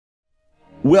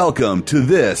Welcome to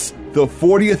this, the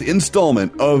 40th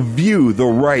installment of View the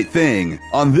Right Thing.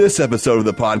 On this episode of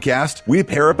the podcast, we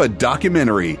pair up a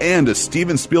documentary and a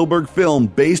Steven Spielberg film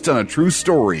based on a true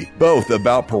story, both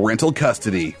about parental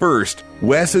custody. First,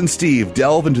 Wes and Steve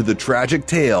delve into the tragic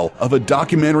tale of a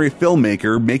documentary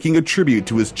filmmaker making a tribute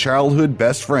to his childhood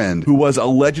best friend who was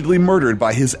allegedly murdered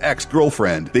by his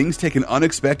ex-girlfriend. Things take an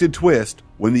unexpected twist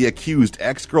when the accused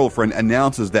ex-girlfriend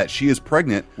announces that she is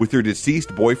pregnant with her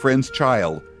deceased boyfriend's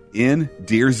child. In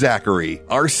Dear Zachary,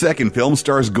 our second film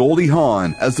stars Goldie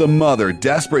Hawn as a mother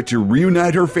desperate to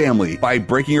reunite her family by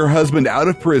breaking her husband out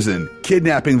of prison,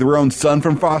 kidnapping their own son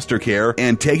from foster care,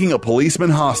 and taking a policeman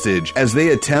hostage as they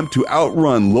attempt to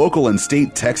outrun local and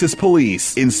state Texas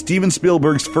police in Steven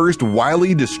Spielberg's first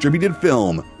widely distributed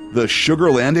film, The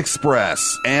Sugarland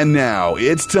Express. And now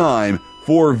it's time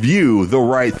for View the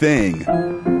Right Thing.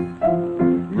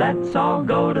 Let's all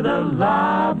go to the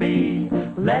lobby.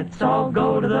 Let's all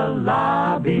go to the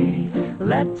lobby.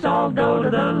 Let's all go to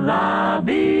the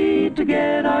lobby to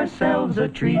get ourselves a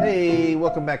treat. Hey,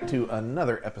 welcome back to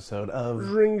another episode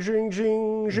of Ring, zing,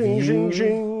 zing, zing, zing,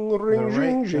 zing, ring,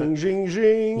 zing, zing, zing,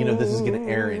 zing. You know, this is going to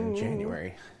air in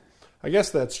January. I guess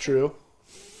that's true.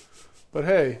 But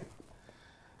hey,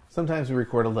 sometimes we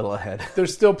record a little ahead.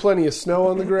 there's still plenty of snow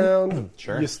on the ground.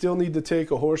 Sure. You still need to take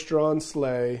a horse-drawn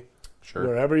sleigh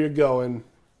wherever you're going.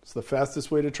 It's the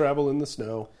fastest way to travel in the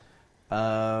snow.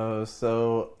 Yeah,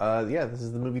 this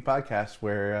is the movie podcast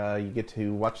where you get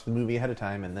to watch the movie ahead of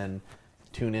time and then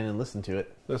tune in and listen to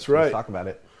it. That's right. Let's talk about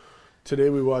it. Today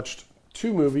we watched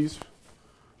two movies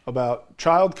about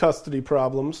child custody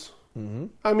problems. Mm-hmm.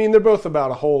 I mean, they're both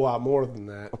about a whole lot more than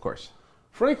that. Of course.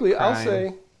 Frankly, Crime. I'll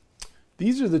say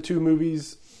these are the two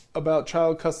movies about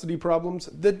child custody problems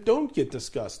that don't get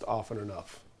discussed often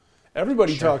enough.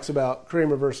 Everybody talks about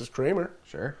Kramer versus Kramer.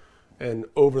 Sure. And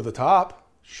Over the Top.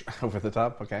 Over the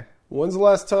Top, okay. When's the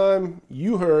last time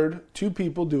you heard two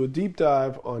people do a deep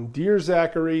dive on Dear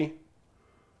Zachary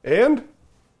and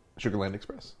Sugarland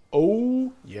Express.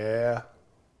 Oh, yeah.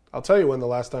 I'll tell you when the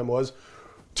last time was.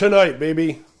 Tonight,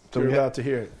 baby. So you're about to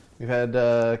hear it. We've had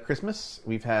Christmas.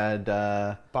 We've had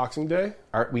Boxing Day.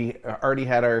 We already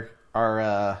had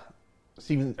our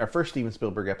first Steven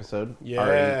Spielberg episode.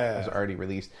 Yeah. Was already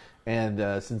released.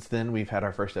 And since then, we've had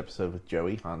our first episode with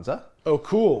Joey Hanza. Oh,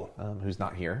 cool. Who's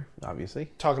not here,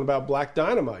 obviously. Talking about Black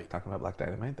Dynamite. Talking about Black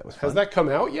Dynamite. That was fun. Has that come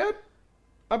out yet?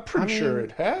 I'm pretty sure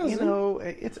it has. You know,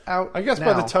 it's out I guess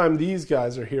now. by the time these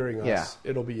guys are hearing us, Yeah.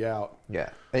 it'll be out.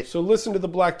 Yeah. So listen to the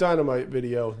Black Dynamite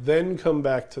video, then come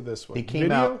back to this one. It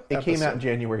came out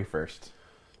January 1st.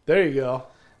 There you go.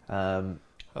 I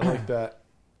like that.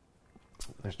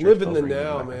 Live in the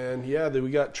now, man. Yeah,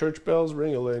 we got church bells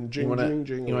ring-a-ling, jing-jing,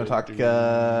 jing-a-ling. You want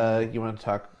to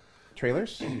talk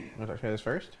trailers? You want to talk trailers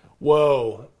first?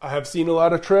 Whoa. I have seen a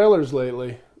lot of trailers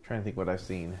lately. I'm trying to think what I've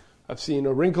seen. I've seen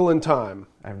A Wrinkle in Time.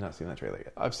 I have not seen that trailer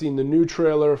yet. I've seen the new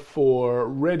trailer for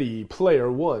Ready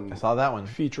Player One. I saw that one.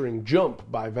 Featuring Jump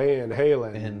by Van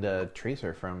Halen. And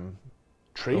Tracer from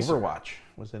Overwatch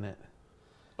was in it.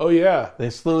 Oh, yeah.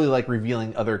 They're slowly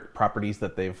revealing other properties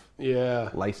that they've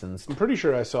licensed. I'm pretty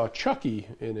sure I saw Chucky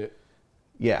in it.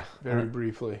 Yeah. Very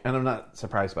briefly. And I'm not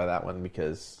surprised by that one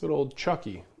because Good old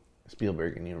Chucky.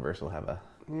 Spielberg and Universal have a...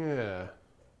 Yeah.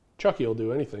 Chucky will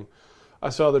do anything. I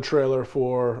saw the trailer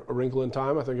for A Wrinkle in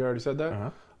Time. I think I already said that.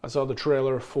 Uh-huh. I saw the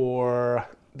trailer for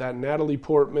that Natalie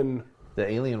Portman... The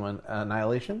alien one,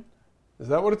 Annihilation? Is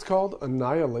that what it's called?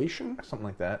 Annihilation? Something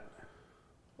like that.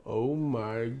 Oh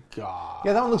my god.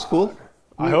 Yeah, that one looks cool.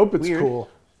 I hope it's cool.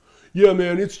 Yeah,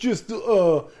 man, it's just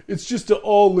an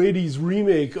all ladies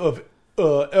remake of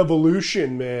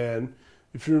Evolution, man.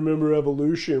 If you remember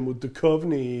Evolution with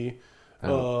Duchovny I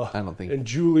don't think and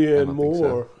Julianne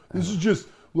Moore. So. This is just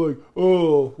like,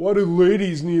 why do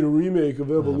ladies need a remake of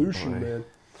Evolution, man?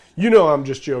 You know I'm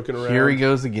just joking around. Here he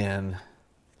goes again.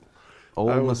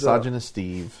 Old misogynist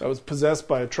Steve. I was possessed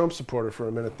by a Trump supporter for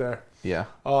a minute there. Yeah.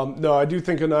 No, I do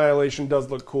think Annihilation does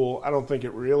look cool. I don't think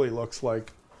it really looks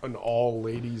like an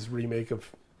all-ladies remake of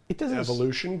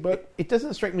Evolution, but... It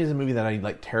doesn't strike me as a movie that I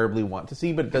terribly want to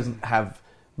see, but it doesn't have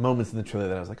moments in the trailer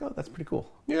that I was like, oh, that's pretty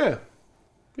cool. Yeah.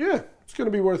 Yeah, it's going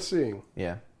to be worth seeing.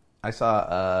 Yeah. I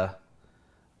saw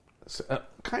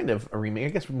kind of a remake, I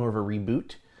guess more of a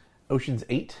reboot, Ocean's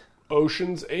 8.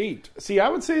 Ocean's 8. See, I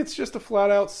would say it's just a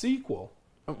flat-out sequel.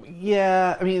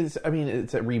 Yeah, I mean, it's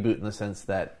a reboot in the sense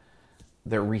that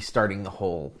they're restarting the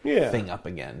whole thing up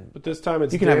again. But this time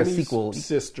it's Danny's have a sequel.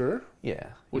 Sister. Yeah.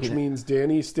 Which means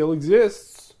Danny still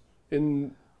exists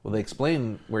in... Well, they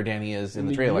explain where Danny is in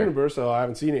the the trailer. universe. Oh, I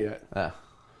haven't seen it yet.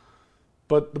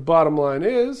 But the bottom line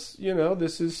is,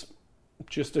 this is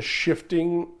just a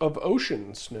shifting of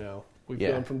oceans now. We've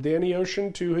gone from Danny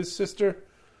Ocean to his sister,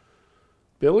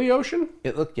 Billy Ocean?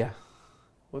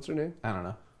 What's her name? I don't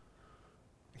know.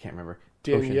 I can't remember.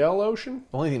 Danielle Ocean?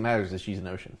 The only thing that matters is she's an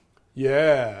ocean.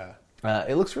 Yeah.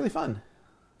 It looks really fun.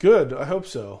 Good. I hope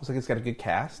so. Looks like it's got a good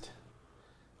cast.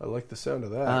 I like the sound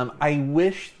of that. I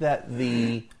wish that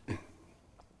the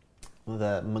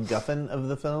MacGuffin of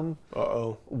the film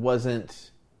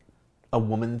wasn't a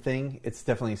woman thing. It's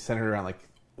definitely centered around, like,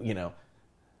 you know,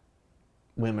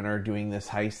 women are doing this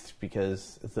heist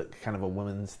because it's kind of a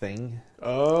woman's thing.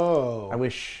 Oh.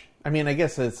 I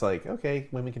guess it's like, okay,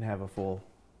 women can have a full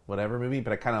whatever movie,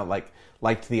 but I kind of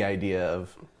liked the idea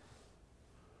of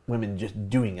women just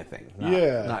doing a thing.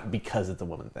 Not because it's a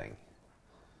woman thing.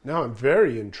 Now I'm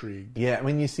very intrigued. Yeah,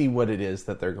 when you see what it is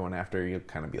that they're going after, you'll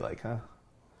kind of be like, huh.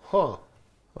 Huh.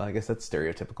 Well, I guess that's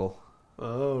stereotypical.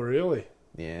 Oh, really?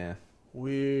 Yeah.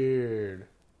 Weird.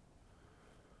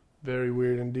 Very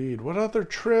weird indeed. What other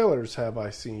trailers have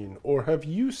I seen? Or have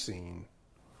you seen?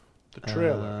 The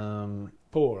trailer.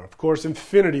 Poor. Of course,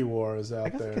 Infinity War is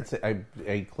out there. I could say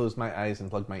I closed my eyes and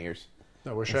plugged my ears.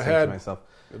 I wish I had. To myself.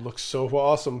 It looks so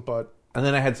awesome, but... And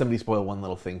then I had somebody spoil one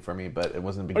little thing for me, but it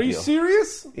wasn't a big deal. Are you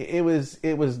serious? It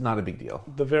was not a big deal.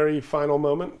 The very final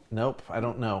moment? Nope. I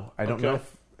don't know. I don't know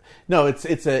if... No,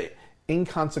 it's a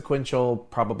inconsequential,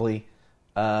 probably,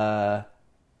 a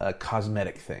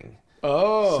cosmetic thing.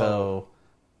 Oh.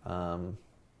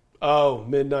 So...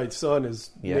 Midnight Sun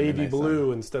is navy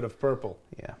blue instead of purple.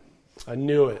 Yeah. I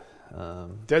knew it.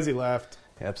 Desi laughed.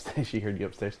 Yeah, upstairs. She heard you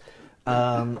upstairs.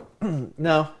 No.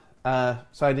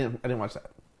 So I didn't watch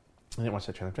that. I didn't watch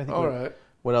that trailer. I think right.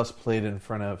 What else played in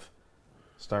front of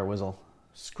Star Whistle?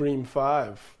 Scream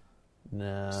 5.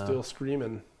 No. Still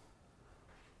screaming.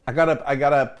 I got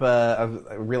up. I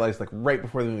realized, like, right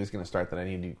before the movie was going to start that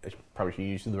I probably should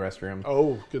use the restroom.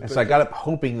 Oh, good. And so I got up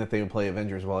hoping that they would play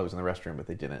Avengers while I was in the restroom, but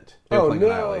they didn't. They were playing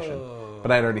Annihilation. But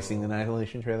I had already seen the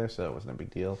Annihilation trailer, so it wasn't a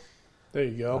big deal. There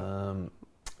you go.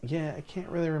 Yeah, I can't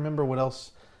really remember what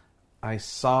else I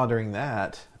saw during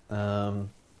that.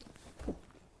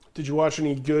 Did you watch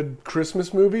any good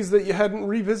Christmas movies that you hadn't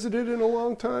revisited in a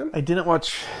long time? I didn't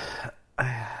watch...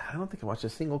 I don't think I watched a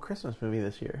single Christmas movie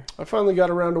this year. I finally got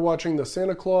around to watching the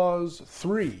Santa Claus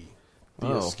 3,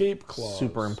 The Escape Clause.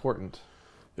 Super important.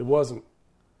 It wasn't.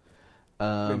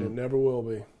 And it never will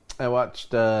be. I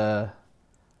watched Moana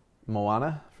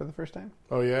for the first time.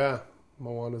 Oh, yeah.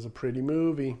 Moana's a pretty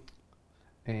movie.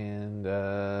 And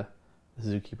The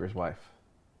Zookeeper's Wife.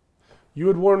 You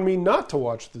had warned me not to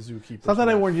watch The Zookeeper's It's not that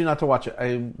Wife. I warned you not to watch it.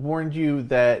 I warned you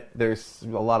that there's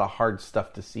a lot of hard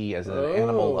stuff to see as an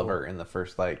animal lover in the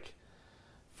first,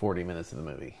 40 minutes of the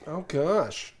movie. Oh,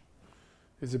 gosh.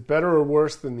 Is it better or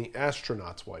worse than The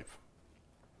Astronaut's Wife?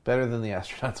 Better than The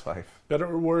Astronaut's Wife. Better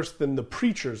or worse than The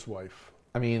Preacher's Wife?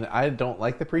 I mean, I don't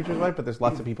like The Preacher's Wife, but there's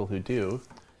lots of people who do.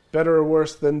 Better or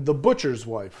worse than The Butcher's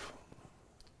Wife?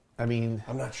 I mean...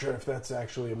 I'm not sure if that's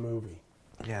actually a movie.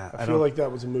 Yeah, I feel like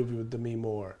that was a movie with Demi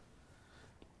Moore.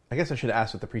 I guess I should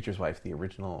ask with The Preacher's Wife, the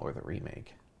original or the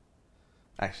remake.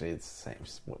 Actually, it's the same.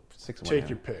 6 in one. Take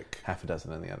your pick. Half a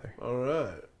dozen in the other. All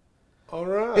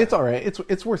right. It's all right.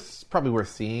 It's probably worth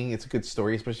seeing. It's a good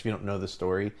story, especially if you don't know the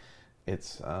story.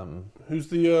 It's who's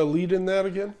the lead in that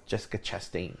again? Jessica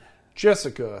Chastain.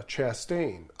 Jessica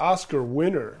Chastain, Oscar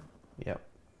winner. Yep.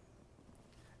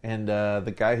 And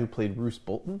the guy who played Roose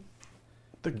Bolton.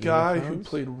 The guy who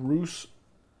played Roose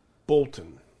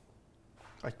Bolton.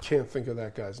 I can't think of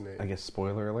that guy's name. I guess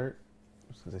spoiler alert,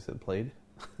 since I said played.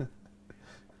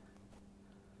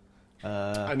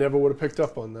 I never would have picked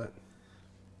up on that.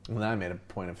 Well, I made a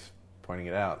point of pointing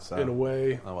it out. So in a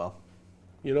way. Oh, well.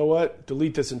 You know what?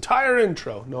 Delete this entire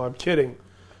intro. No, I'm kidding.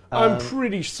 I'm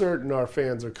pretty certain our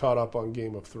fans are caught up on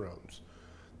Game of Thrones.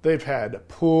 They've had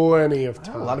plenty of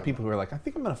time. A lot of people who are like, I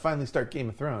think I'm going to finally start Game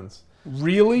of Thrones.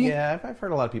 Really? Yeah, I've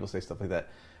heard a lot of people say stuff like that.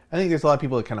 I think there's a lot of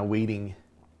people that are kind of waiting.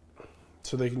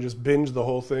 So they can just binge the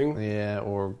whole thing? Yeah,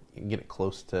 or get it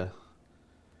close to...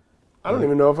 I don't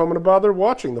even know if I'm going to bother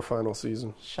watching the final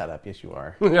season. Shut up. Yes, you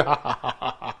are.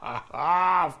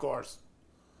 Of course.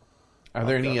 Are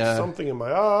there any... something in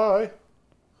my eye.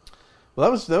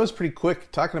 Well, that was pretty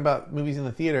quick. Talking about movies in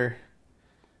the theater.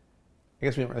 I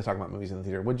guess we didn't really talk about movies in the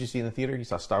theater. What did you see in the theater? You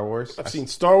saw Star Wars? I've seen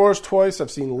Star Wars twice.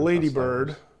 I've seen Lady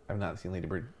Bird. I've not seen Lady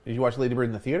Bird. Did you watch Lady Bird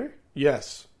in the theater?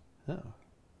 Yes. Oh.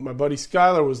 My buddy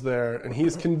Skylar was there, and he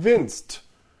is convinced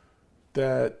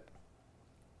that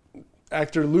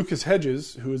actor Lucas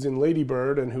Hedges, who is in Lady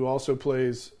Bird and who also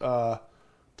plays the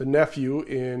nephew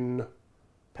in...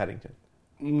 Paddington.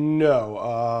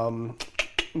 No.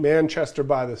 Manchester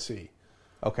by the Sea.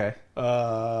 Okay.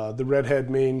 The redhead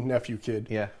main nephew kid.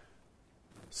 Yeah.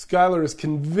 Skylar is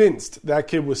convinced that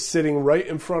kid was sitting right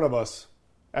in front of us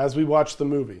as we watched the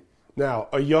movie. Now,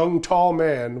 a young, tall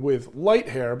man with light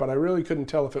hair, but I really couldn't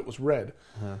tell if it was red,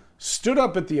 stood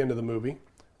up at the end of the movie,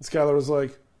 and Skylar was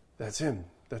like, that's him.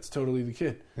 That's totally the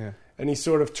kid. Yeah. And he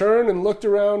sort of turned and looked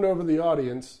around over the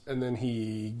audience, and then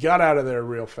he got out of there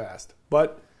real fast.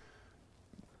 But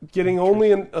getting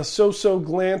only a so-so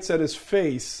glance at his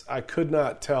face, I could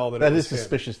not tell that it was him.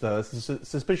 Suspicious, though. It's a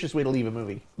suspicious way to leave a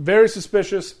movie. Very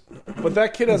suspicious, but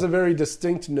that kid has a very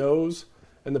distinct nose,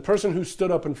 and the person who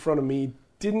stood up in front of me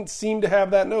didn't seem to have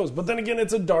that nose. But then again,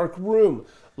 it's a dark room.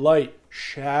 Light,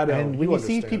 shadow. And when you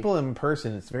see understand. people in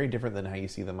person, it's very different than how you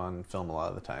see them on film a lot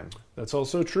of the time. That's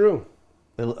also true.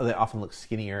 They often look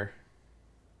skinnier.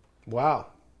 Wow.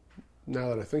 Now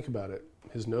that I think about it,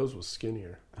 his nose was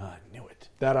skinnier. I knew it.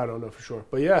 That I don't know for sure.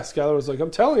 But yeah, Skylar was like, I'm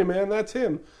telling you, man, that's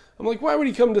him. I'm like, why would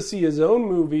he come to see his own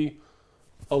movie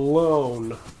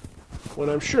alone when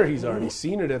I'm sure he's already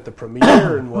seen it at the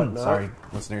premiere and whatnot? Sorry,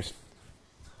 listeners.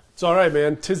 It's all right,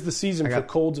 man. 'Tis the season for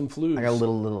colds and flus. I got a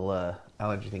little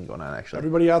allergy thing going on, actually.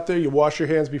 Everybody out there, you wash your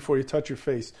hands before you touch your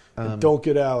face. And don't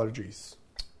get allergies.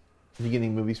 Did you get any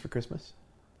movies for Christmas?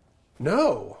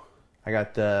 No. I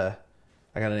got a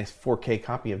nice 4K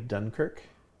copy of Dunkirk.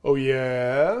 Oh,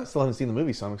 yeah? I still haven't seen the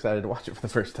movie, so I'm excited to watch it for the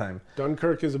first time.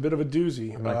 Dunkirk is a bit of a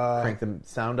doozy. I'm going to crank the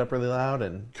sound up really loud.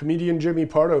 And comedian Jimmy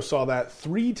Pardo saw that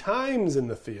 3 times in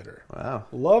the theater. Wow.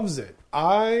 Loves it.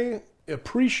 I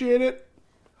appreciate it.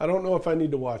 I don't know if I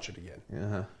need to watch it again.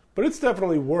 Uh-huh. But it's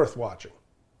definitely worth watching.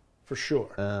 For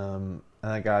sure. And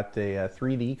I got a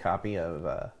 3D copy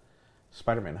of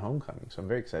Spider-Man Homecoming, so I'm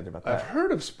very excited about that. I've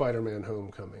heard of Spider-Man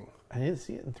Homecoming. I didn't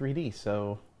see it in 3D,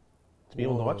 so to be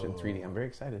able to watch it in 3D, I'm very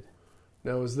excited.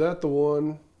 Now, is that the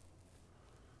one?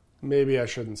 Maybe I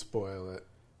shouldn't spoil it.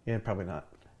 Yeah, probably not.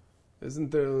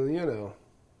 Isn't there,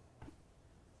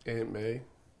 Aunt May?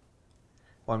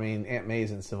 Well, I mean, Aunt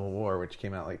May's in Civil War, which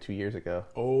came out like 2 years ago.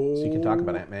 Oh. So you can talk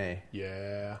about Aunt May.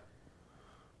 Yeah.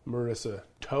 Marissa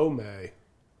Tomei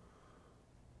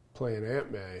playing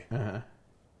Aunt May. Uh-huh.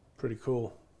 Pretty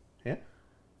cool. Yeah.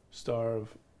 Star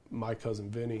of My Cousin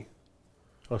Vinny.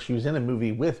 Well, she was in a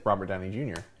movie with Robert Downey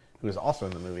Jr., who was also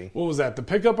in the movie. What was that, The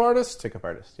Pickup Artist? Pickup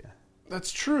Artist, yeah.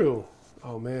 That's true.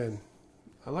 Oh, man.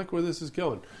 I like where this is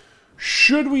going.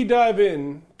 Should we dive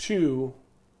in to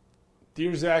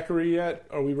Dear Zachary yet?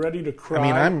 Are we ready to cry?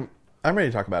 I mean, I'm ready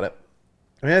to talk about it.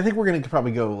 I mean, I think we're going to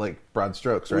probably go like broad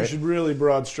strokes, right? We should really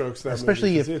broad strokes that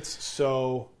especially movie, if it's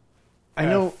so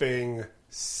effing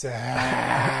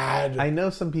sad. I know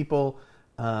some people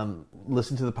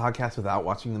listen to the podcast without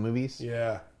watching the movies.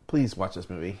 Yeah. Please watch this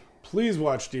movie. Please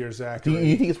watch Dear Zachary. Do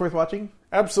you think it's worth watching?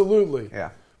 Absolutely.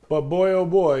 Yeah. But boy, oh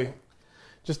boy.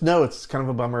 Just know it's kind of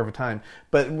a bummer of a time.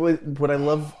 But what I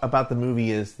love about the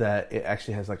movie is that it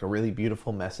actually has like a really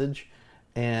beautiful message.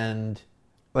 And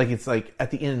like it's like at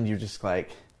the end you're just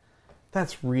like,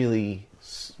 that's really,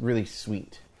 really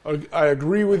sweet. I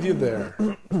agree with you there.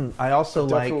 I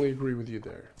definitely agree with you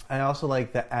there. I also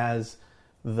like that as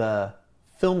the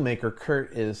filmmaker,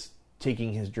 Kurt is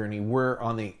taking his journey. We're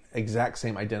on the exact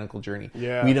same identical journey.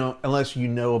 Yeah. We don't, unless you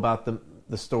know about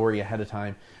the story ahead of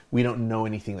time, we don't know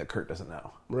anything that Kurt doesn't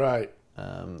know. Right.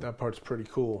 That part's pretty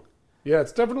cool. Yeah,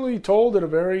 it's definitely told in a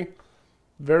very,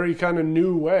 very kind of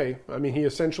new way. I mean, he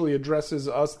essentially addresses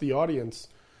us, the audience,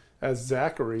 as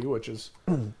Zachary, which is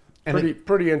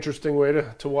pretty interesting way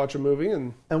to watch a movie.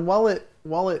 And while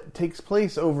it takes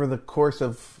place over the course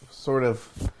of sort of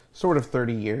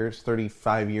 30 years,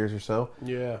 35 years or so.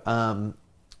 Yeah.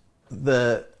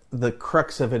 The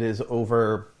crux of it is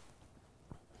over,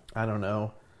 I don't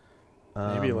know.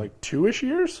 Maybe like 2-ish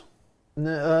years?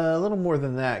 A little more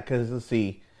than that, because let's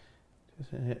see.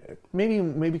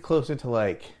 Maybe closer to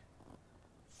like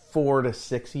 4 to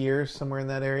 6 years, somewhere in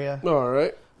that area. All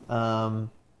right.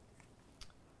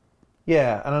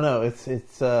 Yeah, I don't know.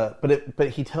 But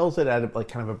he tells it at like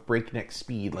kind of a breakneck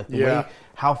speed, like the way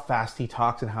how fast he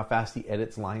talks and how fast he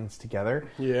edits lines together.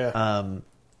 Yeah.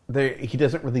 He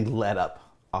doesn't really let up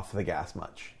off the gas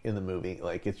much in the movie.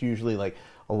 Like it's usually like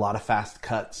a lot of fast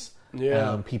cuts.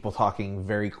 Yeah. People talking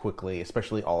very quickly,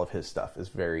 especially all of his stuff is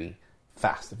very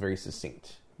fast, very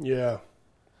succinct. Yeah.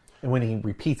 And when he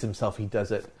repeats himself, he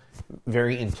does it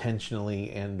very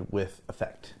intentionally and with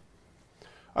effect.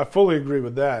 I fully agree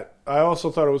with that. I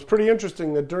also thought it was pretty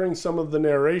interesting that during some of the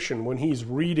narration, when he's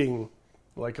reading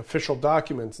like official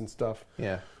documents and stuff,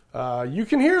 you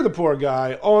can hear the poor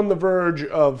guy on the verge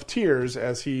of tears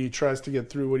as he tries to get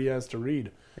through what he has to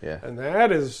read. Yeah. And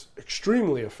that is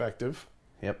extremely effective.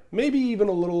 Yep. Maybe even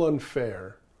a little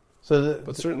unfair.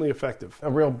 but certainly effective.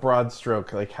 A real broad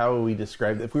stroke, like how we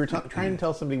describe it. If we were trying to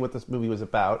tell somebody what this movie was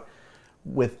about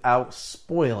without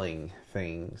spoiling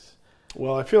things.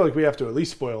 Well, I feel like we have to at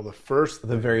least spoil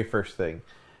the very first thing,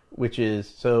 which is,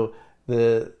 so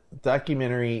the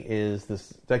documentary is this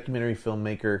documentary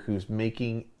filmmaker who's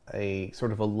making a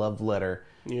sort of a love letter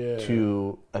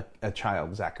to a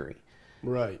child, Zachary.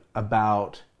 Right.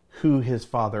 About who his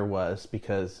father was,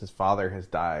 because his father has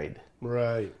died.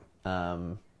 Right.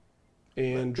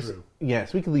 Andrew.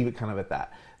 Yes, we can leave it kind of at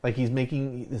that. Like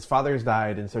his father has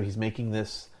died, and so he's making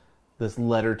this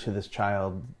letter to this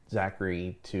child,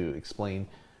 Zachary, to explain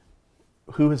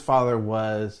who his father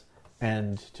was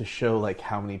and to show like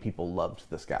how many people loved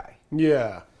this guy.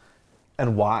 Yeah.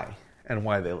 And why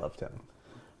they loved him.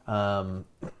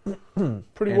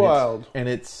 Pretty wild.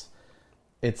 It's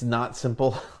not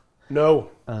simple.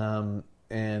 No.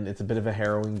 And it's a bit of a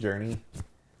harrowing journey.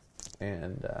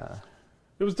 And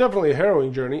it was definitely a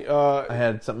harrowing journey. I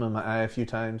had something in my eye a few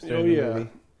times during the movie.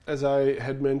 As I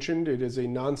had mentioned, it is a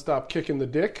nonstop kick in the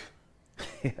dick.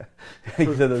 Yeah.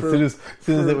 As soon as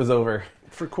it was over.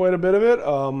 For quite a bit of it.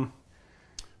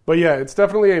 But yeah, it's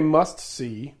definitely a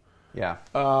must-see. Yeah.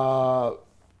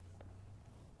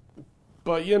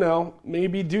 But,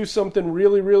 maybe do something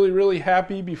really, really, really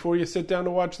happy before you sit down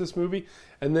to watch this movie,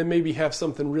 and then maybe have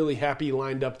something really happy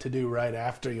lined up to do right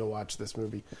after you watch this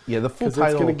movie. Yeah, the full title...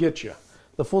 Because it's going to get you.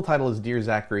 The full title is Dear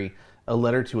Zachary, a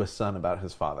letter to a son about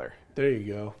his father. There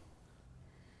you go.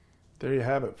 There you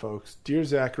have it, folks. Dear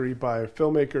Zachary by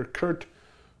filmmaker Kurt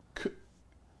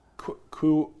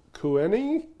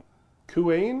Kuenene?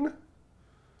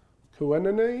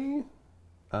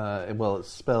 Well, it's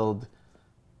spelled...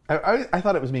 I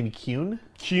thought it was maybe Kuhn.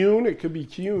 Kuhn? It could be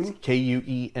Kuhn.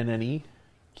 Kuenne.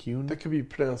 Kuhn? That could be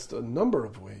pronounced a number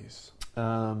of ways.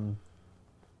 Kurt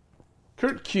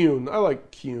Kuhn. I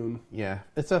like Kuhn. Yeah.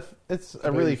 It's a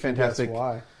really fantastic...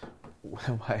 Why?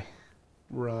 Why?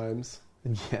 Rhymes.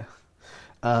 Yeah.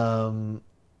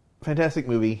 Fantastic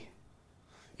movie.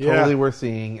 Yeah. Totally worth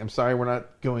seeing. I'm sorry we're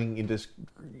not going into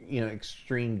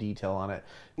extreme detail on it,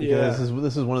 because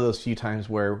this is one of those few times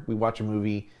where we watch a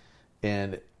movie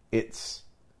and it's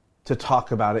to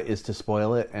talk about it is to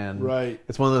spoil it, and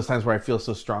it's one of those times where I feel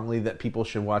so strongly that people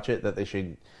should watch it that they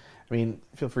should. I mean,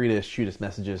 feel free to shoot us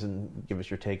messages and give us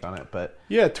your take on it. But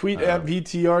yeah, tweet at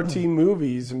VTRT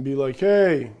Movies and be like,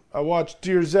 "Hey, I watched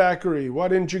Dear Zachary. Why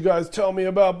didn't you guys tell me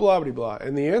about blah blah blah?"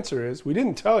 And the answer is, we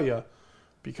didn't tell you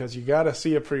because you got to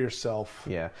see it for yourself.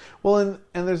 Yeah. Well,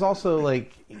 and there's also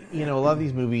like a lot of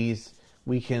these movies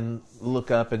we can look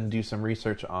up and do some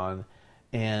research on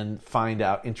and find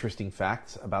out interesting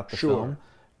facts about the film,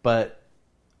 but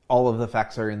all of the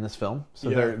facts are in this film, so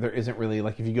there isn't really,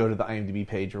 like, if you go to the IMDb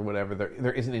page or whatever,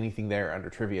 there isn't anything there under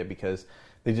trivia because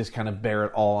they just kind of bear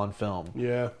it all on film.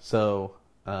 Yeah. So,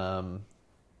 there's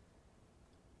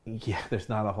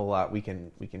not a whole lot we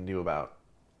can do about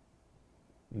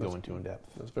going too in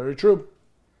depth. That's very true.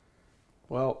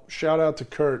 Well, shout out to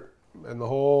Kurt and the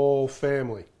whole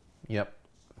family. Yep.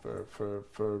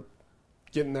 For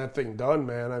getting that thing done,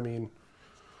 man. I mean,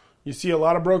 you see a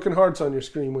lot of broken hearts on your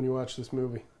screen when you watch this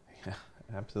movie. Yeah,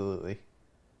 absolutely.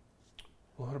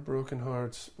 A lot of broken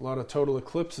hearts. A lot of total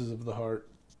eclipses of the heart.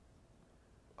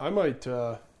 I might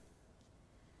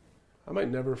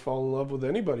never fall in love with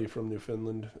anybody from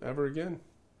Newfoundland ever again.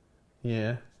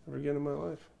 Yeah. Ever again in my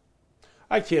life.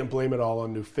 I can't blame it all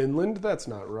on Newfoundland. That's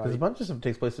not right. There's a bunch of stuff that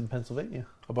takes place in Pennsylvania.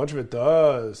 A bunch of it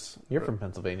does. You're from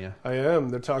Pennsylvania. I am.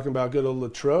 They're talking about good old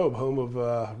Latrobe, home of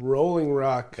Rolling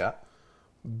Rock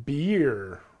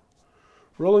beer.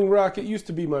 Rolling Rock, it used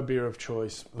to be my beer of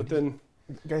choice, but then...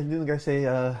 Didn't the guy say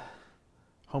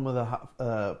home of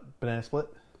the banana split?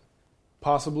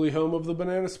 Possibly home of the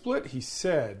banana split, he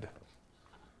said.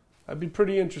 I'd be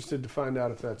pretty interested to find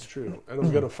out if that's true. And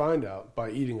I'm going to find out by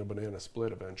eating a banana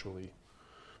split eventually.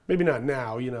 Maybe not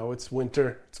now, it's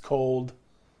winter, it's cold.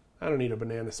 I don't need a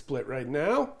banana split right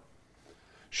now.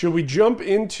 Should we jump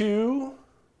into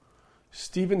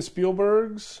Steven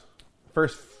Spielberg's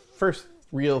first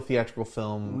real theatrical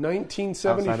film,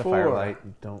 1974. Outside of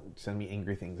Firelight? Don't send me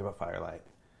angry things about Firelight.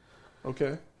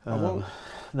 Okay, I won't.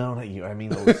 No, not you. I mean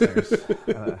the listeners.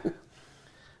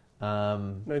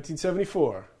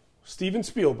 1974. Steven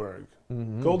Spielberg,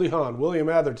 Goldie Hawn, William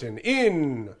Atherton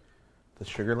in The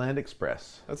Sugarland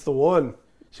Express. That's the one.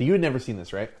 So you had never seen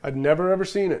this, right? I'd never ever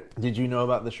seen it. Did you know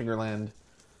about the Sugarland?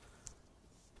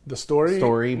 The story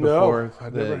before? No, I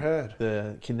never had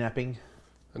the kidnapping.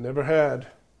 I never had.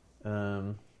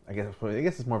 I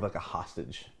guess it's more of like a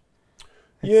hostage.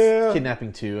 It's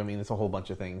kidnapping too. I mean, it's a whole bunch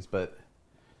of things, but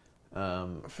I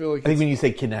feel like I think when you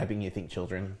say kidnapping, you think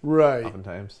children, right?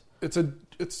 Oftentimes,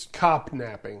 It's cop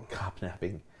napping. Cop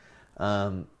napping.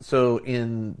 So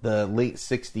in the late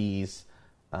 60s,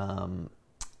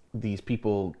 these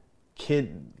people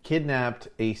kidnapped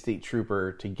a state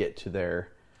trooper to get to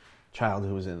their child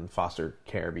who was in foster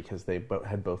care because they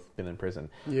had both been in prison.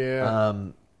 Yeah.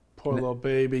 Poor little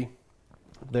baby.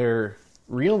 Their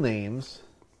real names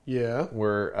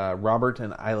were Robert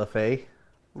and Isla Faye.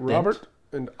 Robert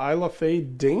and Isla Faye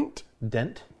Dent?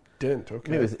 Dent,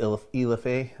 okay. Maybe it was Isla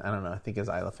Faye. I don't know. I think it's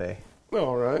Isla Faye.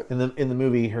 All right. In the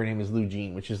movie, her name is Lou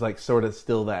Jean, which is like sort of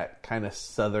still that kind of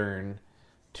southern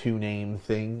two-name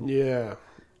thing. Yeah.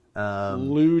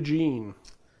 Lou Jean.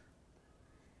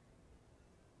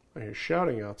 I hear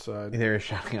shouting outside. They're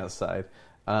shouting outside.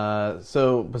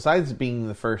 So besides being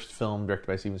the first film directed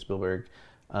by Steven Spielberg,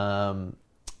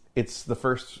 it's the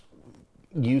first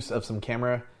use of some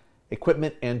camera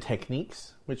equipment and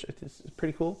techniques, which is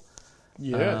pretty cool.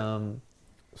 Yeah.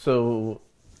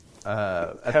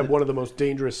 Had one of the most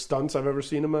dangerous stunts I've ever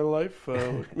seen in my life.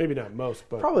 Maybe not most,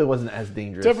 but probably wasn't as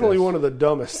dangerous. Definitely one of the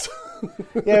dumbest.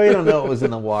 Yeah, we don't know what was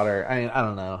in the water. I mean, I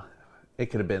don't know. It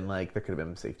could have been there could have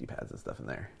been safety pads and stuff in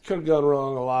there. Could have gone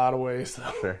wrong a lot of ways,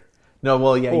 though. Sure. No,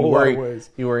 well, yeah, you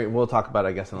worry. We'll talk about it,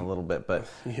 I guess, in a little bit, but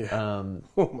yeah.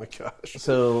 Oh my gosh.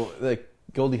 So the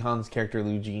Goldie Hawn's character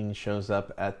Lou Jean shows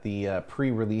up at the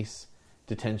pre-release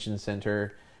detention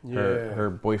center.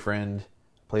 Her boyfriend,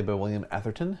 played by William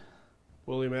Atherton.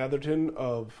 William Atherton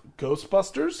of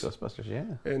Ghostbusters. Ghostbusters,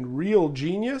 yeah. And Real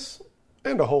Genius,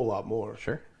 and a whole lot more.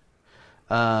 Sure.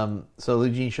 So Lou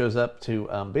Jean shows up to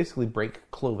basically break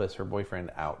Clovis, her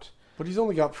boyfriend, out. But he's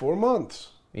only got 4 months.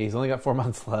 He's only got 4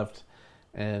 months left.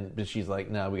 But she's like,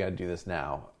 no, we got to do this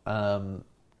now.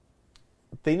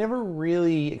 They never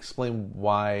really explain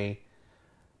why.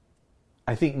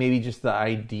 I think maybe just the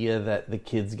idea that the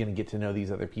kid's going to get to know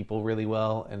these other people really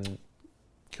well and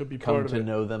could be come part of to it.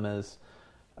 know them as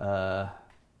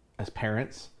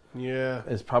parents. Yeah,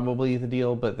 is probably the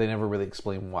deal, but they never really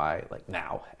explain why. Like,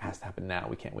 now it has to happen now.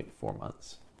 We can't wait 4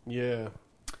 months. Yeah,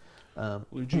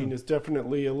 Lou Jean is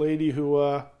definitely a lady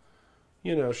who,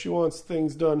 she wants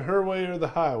things done her way or the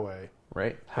highway.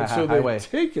 Right, and so highway. They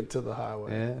take it to the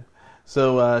highway. Yeah.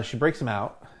 So she breaks him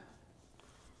out.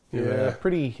 Yeah,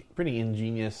 pretty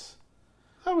ingenious.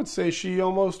 I would say she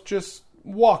almost just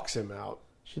walks him out.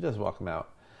 She does walk him out.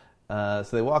 So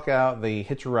they walk out. They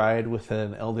hitch a ride with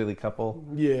an elderly couple.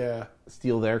 Yeah.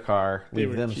 Steal their car.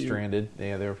 Leave them cute. stranded.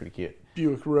 Yeah, they were pretty cute.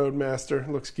 Buick Roadmaster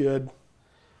looks good.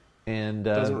 And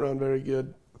doesn't run very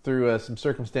good. Through some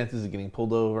circumstances of getting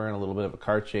pulled over and a little bit of a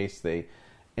car chase, they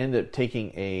end up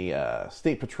taking a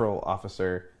state patrol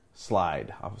officer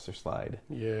Slide.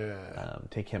 Yeah.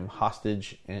 Take him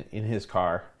hostage in his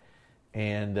car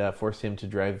and force him to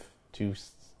drive to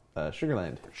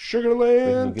Sugarland,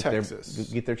 Texas.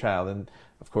 Get their child. And,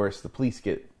 of course, the police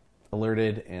get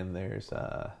alerted, and there's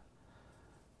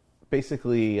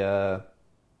basically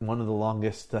one of the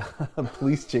longest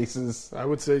police chases. I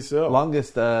would say so.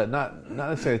 Longest, not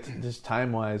necessarily just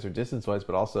time-wise or distance-wise,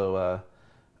 but also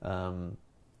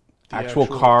actual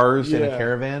cars in a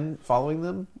caravan following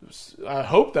them. I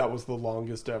hope that was the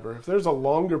longest ever. If there's a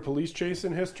longer police chase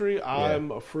in history, I'm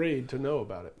afraid to know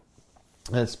about it.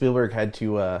 Spielberg had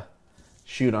to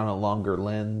shoot on a longer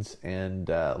lens and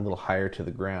a little higher to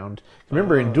the ground.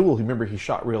 Remember in Duel, he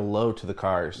shot real low to the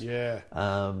cars. Yeah.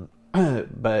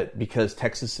 But because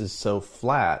Texas is so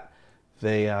flat,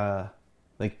 they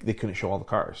couldn't show all the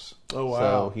cars. Oh, wow.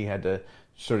 So he had to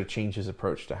sort of change his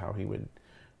approach to how he would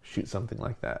shoot something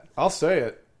like that. I'll say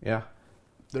it. Yeah.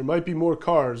 There might be more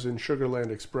cars in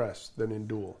Sugarland Express than in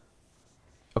Duel.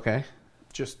 Okay.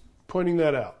 Just pointing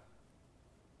that out.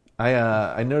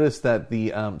 I noticed that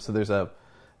so there's a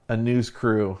news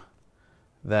crew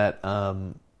that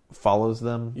follows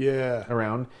them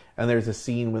around, and there's a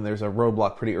scene when there's a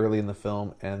roadblock pretty early in the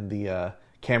film, and the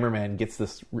cameraman gets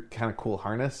this kind of cool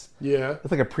harness. Yeah. It's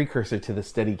like a precursor to the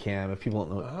Steadicam. If people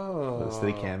don't know what a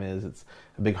Steadicam is, it's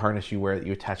a big harness you wear that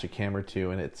you attach a camera to,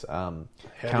 and it's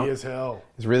heavy as hell.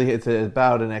 It's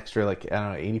about an extra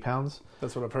 80 pounds.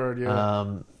 That's what I've heard. Yeah.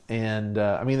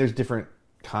 I mean, there's different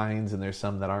kinds, and there's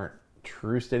some that aren't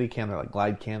true Steadicam. They're like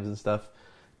glide cams and stuff,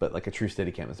 but like a true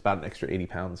Steadicam, it's about an extra 80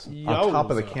 pounds on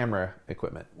top of the camera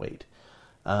equipment weight.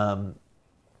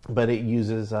 But it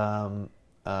uses like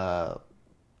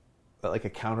a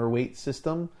counterweight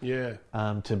system,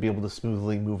 to be able to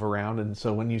smoothly move around. And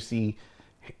so when you see,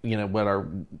 what are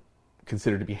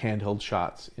considered to be handheld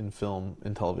shots in film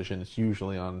and television, it's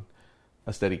usually on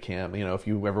a Steadicam. If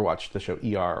you ever watched the show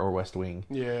ER or West Wing,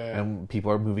 and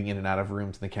people are moving in and out of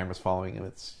rooms and the camera's following them,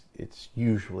 it's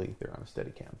usually they're on a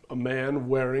Steadicam. A man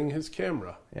wearing his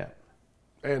camera. Yeah.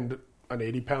 And an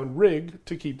 80-pound rig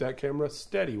to keep that camera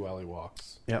steady while he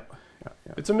walks. Yep.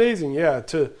 It's amazing, yeah,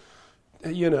 to,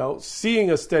 seeing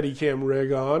a Steadicam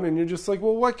rig on, and you're just like,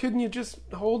 well, why couldn't you just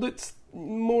hold it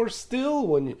more still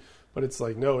when you... But it's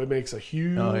like, no, it makes a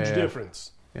huge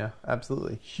difference. Yeah,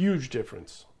 absolutely. Huge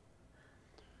difference.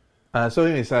 So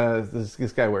anyways,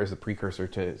 this guy wears the precursor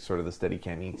to sort of the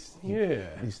Steadicam.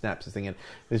 He snaps this thing in.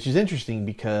 Which is interesting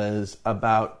because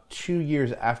about 2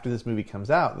 years after this movie comes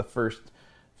out, the first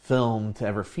film to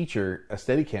ever feature a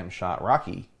Steadicam shot,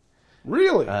 Rocky,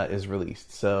 really is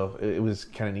released. So it was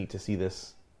kind of neat to see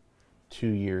this 2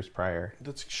 years prior.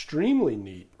 That's extremely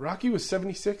neat. Rocky was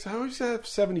 76. I always have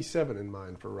 77 in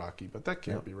mind for Rocky, but that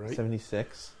can't be right.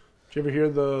 76. Did you ever hear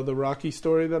the Rocky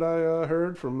story that I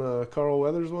heard from Carl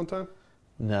Weathers one time?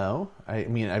 No, I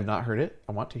mean I've not heard it.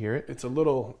 I want to hear it. It's a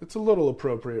little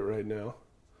appropriate right now.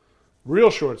 Real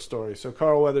short story. So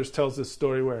Carl Weathers tells this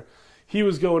story where he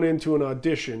was going into an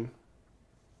audition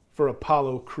for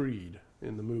Apollo Creed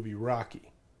in the movie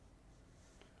Rocky.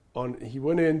 He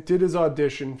went in, did his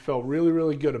audition, felt really,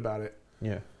 really good about it.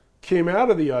 Yeah. Came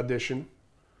out of the audition,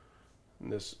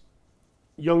 and this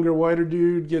younger, whiter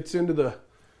dude gets into the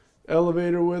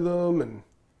elevator with him, and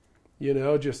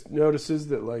just notices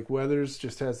that like Weathers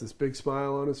just has this big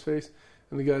smile on his face,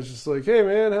 and the guy's just like, "Hey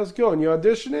man, how's it going? You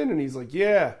auditioning?" And he's like,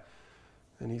 "Yeah,"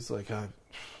 and he's like, "I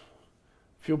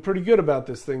feel pretty good about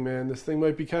this thing, man. This thing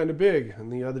might be kind of big."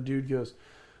 And the other dude goes,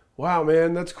 "Wow,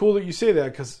 man, that's cool that you say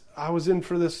that, because I was in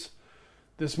for this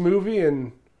movie,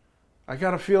 and I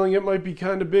got a feeling it might be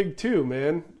kind of big too,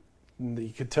 man." And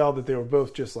you could tell that they were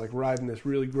both just like riding this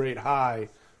really great high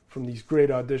from these great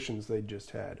auditions they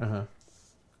just had. Uh-huh.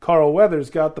 Carl Weathers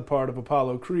got the part of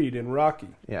Apollo Creed in Rocky.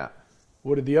 Yeah.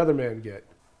 What did the other man get?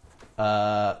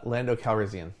 Lando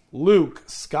Calrissian. Luke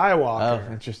Skywalker.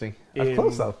 Oh, interesting. That's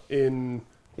close though.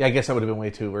 Yeah, I guess that would have been way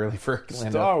too early for Lando.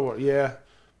 Star Wars. Yeah,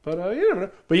 but you never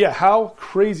know. But yeah, how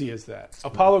crazy is that?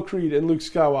 Apollo Creed and Luke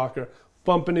Skywalker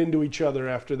bumping into each other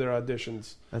after their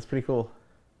auditions. That's pretty cool.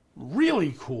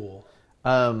 Really cool.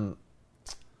 I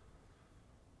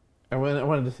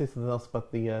wanted to say something else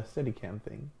about the Steadicam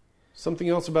thing. Something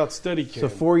else about Steadicam. So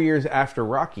 4 years after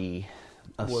Rocky,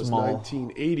 was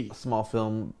 1980. A small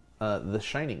film, The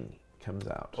Shining, comes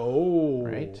out. Oh,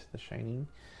 right, The Shining,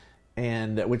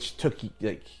 and which took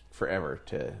like forever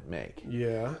to make.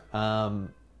 Yeah.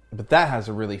 But that has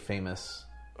a really famous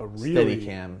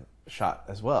Steadicam shot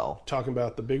as well. Talking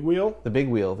about the big wheel. The big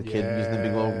wheel. The kid using the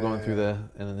big wheel going through and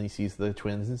then he sees the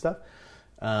twins and stuff.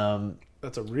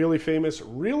 That's a really famous,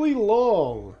 really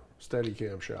long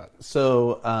Steadicam shot.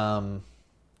 So,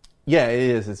 yeah, it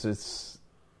is. It's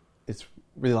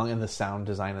really long, and the sound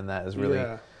design in that is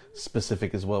really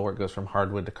specific as well, where it goes from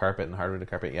hardwood to carpet and hardwood to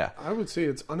carpet. Yeah, I would say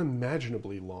it's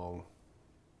unimaginably long.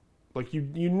 Like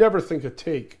you never think a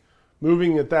take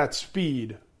moving at that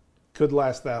speed could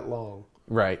last that long,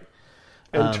 right?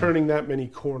 And turning that many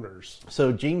corners.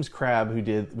 So James Crabb, who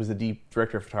was the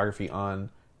director of photography on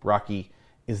Rocky,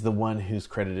 is the one who's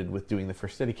credited with doing the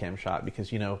first Steadicam shot,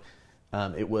 because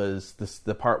it was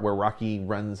the part where Rocky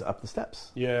runs up the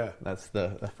steps. Yeah, that's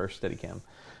the first Steadicam.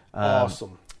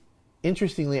 Awesome.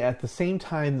 Interestingly, at the same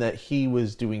time that he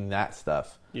was doing that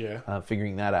stuff,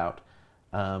 figuring that out,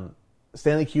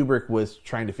 Stanley Kubrick was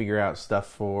trying to figure out stuff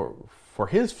for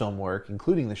his film work,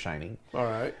 including The Shining. All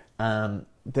right.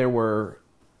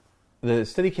 The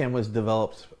Steadicam was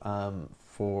developed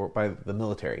by the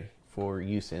military for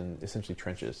use in essentially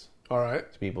trenches. All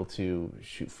right. To be able to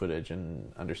shoot footage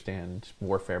and understand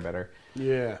warfare better.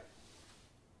 Yeah.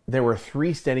 There were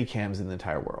 3 Steadicams in the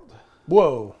entire world.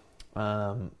 Whoa.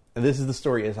 And this is the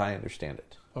story as I understand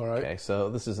it. All right. Okay, so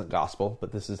this isn't gospel,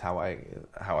 but this is how I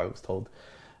was told.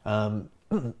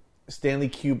 Stanley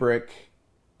Kubrick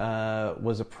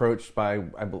was approached by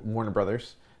Warner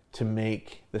Brothers to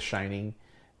make The Shining,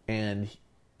 and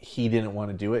he didn't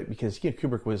want to do it because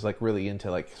Kubrick was like really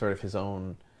into like sort of his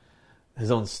own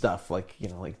stuff, like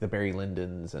like the Barry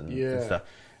Lyndons and stuff.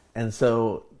 And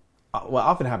so what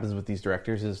often happens with these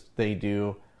directors is they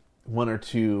do 1 or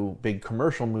 2 big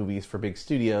commercial movies for big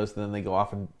studios, and then they go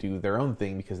off and do their own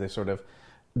thing because they sort of,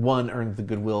 1, earned the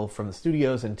goodwill from the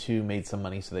studios, and 2, made some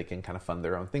money so they can kind of fund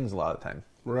their own things a lot of the time.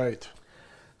 Right.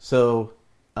 So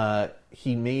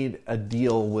he made a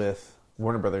deal with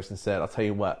Warner Brothers and said, "I'll tell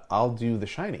you what, I'll do The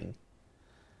Shining,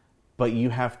 but you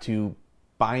have to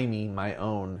buy me my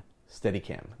own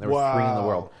Steadicam." There were 3 in the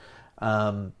world,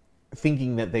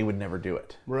 thinking that they would never do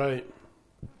it. Right.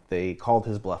 They called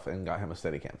his bluff and got him a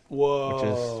Steadicam. Whoa. Which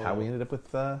is how we ended up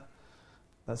with that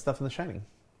stuff in The Shining.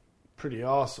 Pretty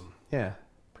awesome. Yeah,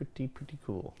 pretty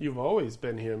cool. You've always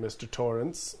been here, Mr.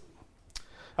 Torrance.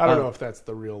 I don't know if that's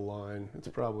the real line. It's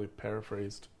probably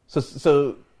paraphrased.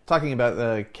 So talking about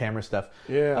the camera stuff,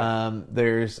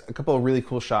 there's a couple of really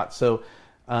cool shots. So,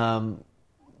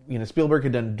 Spielberg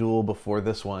had done Duel before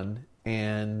this one,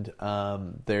 and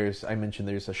there's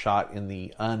a shot in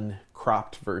the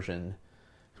uncropped version.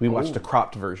 We watched a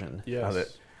cropped version of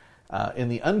it. In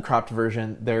the uncropped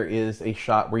version, there is a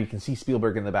shot where you can see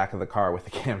Spielberg in the back of the car with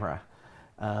the camera.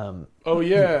 You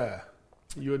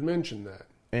had mentioned that.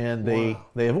 And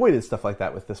they avoided stuff like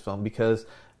that with this film because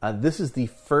this is the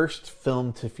first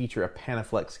film to feature a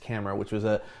Panaflex camera, which was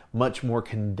a much more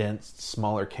condensed,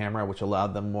 smaller camera, which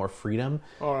allowed them more freedom.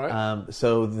 All right.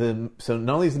 So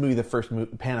not only is the movie the first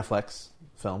Panaflex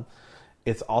film,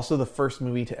 it's also the first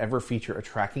movie to ever feature a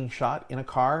tracking shot in a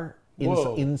car,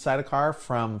 inside a car,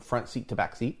 from front seat to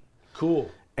back seat.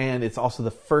 Cool. And it's also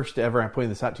the first ever, I'm pointing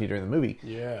this out to you during the movie,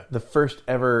 the first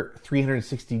ever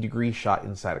 360-degree shot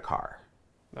inside a car.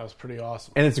 That was pretty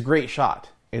awesome. And it's a great shot.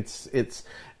 It's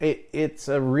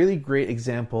a really great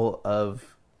example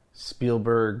of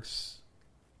Spielberg's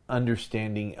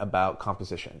understanding about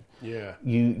composition. Yeah.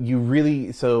 You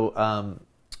really,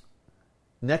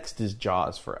 next is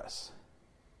Jaws for us.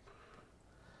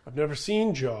 I've never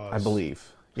seen Jaws. I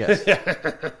believe. Yes.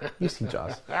 You've seen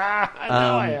Jaws. I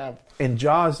know I have. And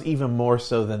Jaws, even more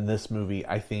so than this movie,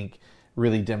 I think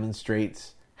really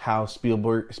demonstrates how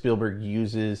Spielberg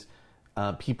uses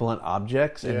people and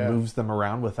objects and moves them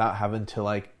around without having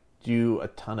to do a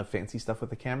ton of fancy stuff with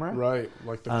the camera. Right,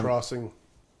 like the crossing.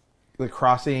 The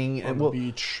crossing on the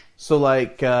beach. So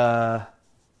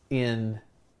in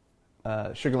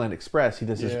Sugarland Express, he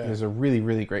does there's a really,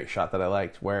 really great shot that I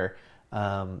liked where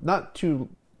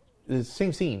the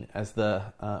same scene as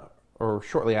or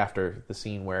shortly after the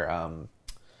scene where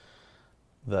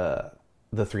the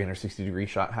 360-degree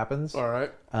shot happens. All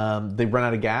right. They run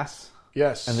out of gas.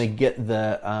 Yes. And they get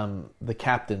the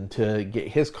captain to get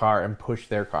his car and push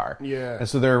their car. Yeah. And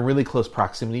so they're in really close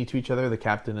proximity to each other, the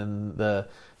captain and the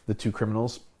two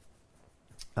criminals.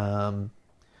 And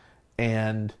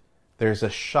there's a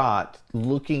shot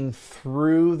looking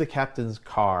through the captain's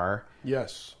car.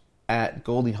 Yes. At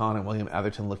Goldie Hawn and William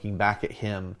Atherton looking back at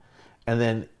him. And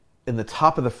then in the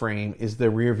top of the frame is the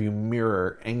rearview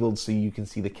mirror angled so you can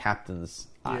see the captain's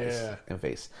eyes and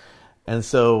face. And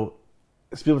so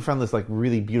Spielberg found this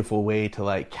really beautiful way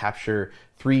to capture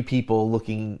three people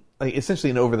looking essentially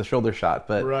an over-the-shoulder shot,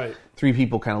 but three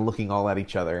people kind of looking all at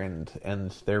each other and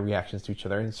their reactions to each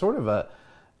other, and sort of a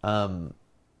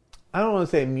I don't want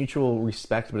to say a mutual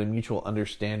respect, but a mutual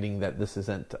understanding that this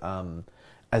isn't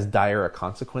as dire a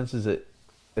consequence as it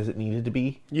needed to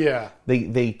be. Yeah,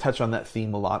 they touch on that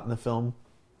theme a lot in the film,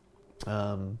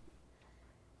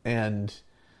 and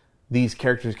these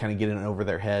characters kind of get in over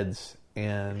their heads.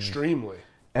 And extremely.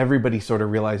 Everybody sort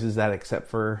of realizes that except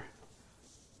for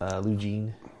Lou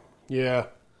Jean. Yeah.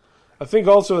 I think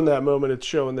also in that moment it's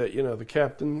showing that, the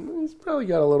captain, he's probably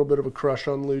got a little bit of a crush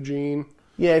on Lou Jean.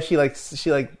 Yeah, she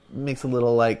makes a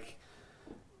little a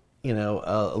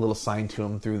little sign to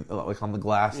him through on the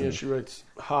glass. Yeah, she writes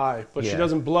hi, but she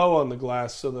doesn't blow on the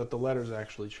glass so that the letters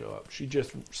actually show up. She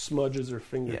just smudges her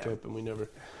fingertip and we never...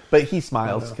 But he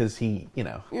smiles because he,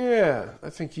 Yeah, I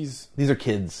think these are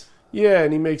kids. Yeah,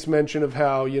 and he makes mention of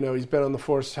how, he's been on the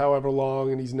force however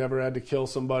long and he's never had to kill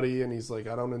somebody, and he's like,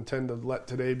 I don't intend to let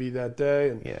today be that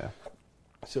day. And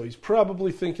so he's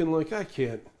probably thinking I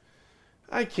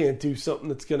can't do something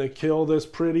that's going to kill this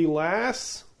pretty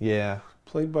lass. Yeah.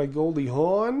 Played by Goldie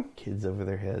Hawn. Kids over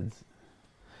their heads.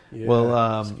 Yeah,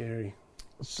 well, scary.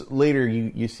 So later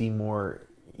you see more,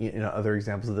 other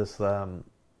examples of this.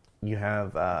 You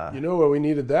have... where we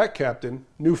needed that, Captain?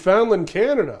 Newfoundland,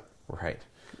 Canada. Right.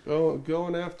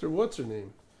 Going after, what's her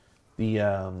name?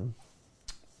 There's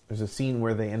a scene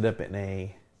where they end up in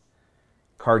a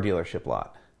car dealership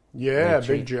lot. Yeah,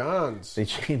 Big John's. They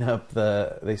chain up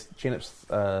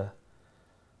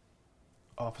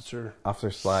Officer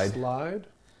Slide.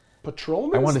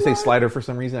 Patrolman. I wanted to say Slider for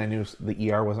some reason. I knew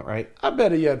the ER wasn't right. I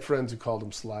bet he had friends who called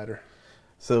him Slider.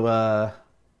 So,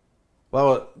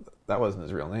 that wasn't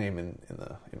his real name in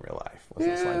real life.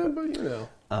 Wasn't Slide, but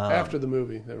after the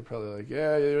movie, they were probably like,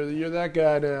 "Yeah, you're that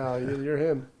guy now. You're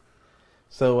him."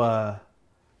 So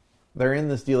they're in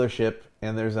this dealership,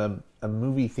 and there's a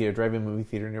movie theater, drive-in movie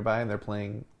theater nearby, and they're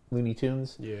playing Looney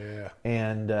Tunes. Yeah.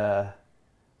 And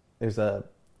there's a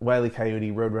Wile E.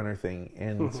 Coyote Roadrunner thing,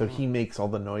 and so he makes all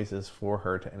the noises for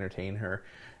her to entertain her,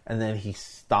 and then he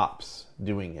stops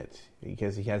doing it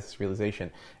because he has this realization,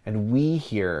 and we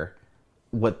hear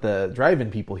what the drive-in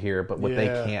people hear, but what they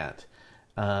can't.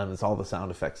 It's all the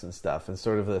sound effects and stuff, and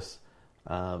sort of this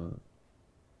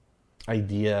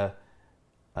idea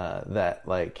that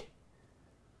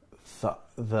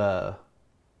the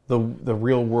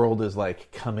real world is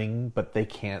like coming, but they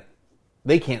can't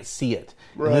see it.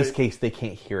 Right. In this case, they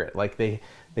can't hear it. Like they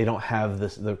don't have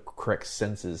the correct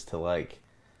senses to like,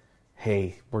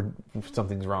 hey,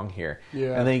 something's wrong here.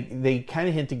 Yeah. And they kind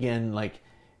of hint again, like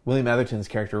William Atherton's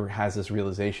character has this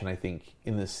realization, I think,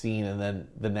 in this scene, and then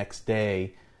the next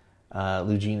day,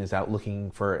 Lou Jean is out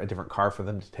looking for a different car for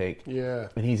them to take. Yeah.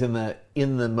 And he's in the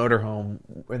motorhome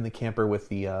in the camper with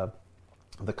the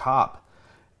cop,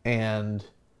 and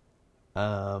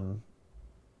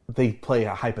they play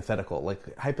a hypothetical,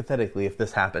 like hypothetically if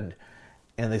this happened,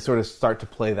 and they sort of start to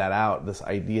play that out, this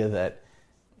idea that,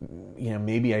 you know,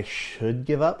 maybe I should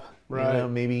give up. Right. You know,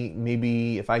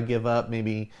 maybe if I give up,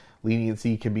 maybe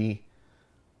leniency can be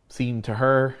seen to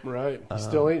her. Right. He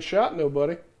still ain't shot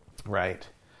nobody. Right.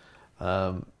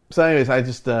 So anyways, I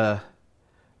just I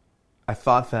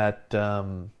thought that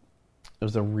it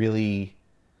was a really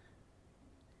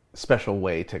special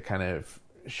way to kind of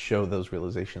show those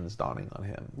realizations dawning on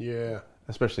him. Yeah.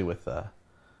 Especially with the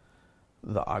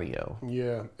audio.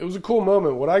 Yeah. It was a cool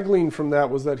moment. What I gleaned from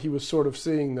that was that he was sort of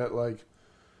seeing that, like,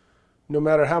 no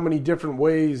matter how many different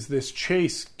ways this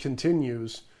chase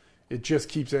continues, it just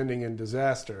keeps ending in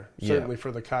disaster, certainly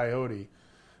for the coyote.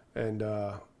 And,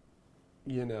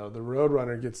 you know, the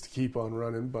Roadrunner gets to keep on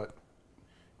running, but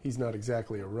he's not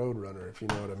exactly a Roadrunner, if you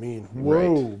know what I mean.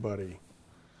 Whoa, Right. buddy.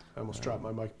 I almost dropped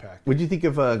my mic pack. What do you think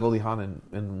of Goldie Hawn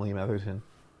and William Atherton in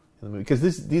the movie? Because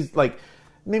these like,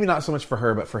 maybe not so much for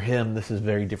her, but for him, this is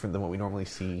very different than what we normally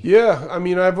see. Yeah, I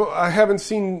mean, I haven't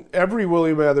seen every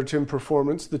William Atherton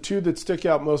performance. The two that stick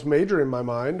out most major in my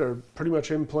mind are pretty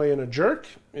much him playing a jerk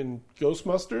in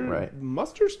Ghostbusters,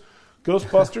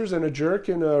 and a jerk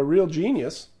in A Real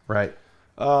Genius. Right.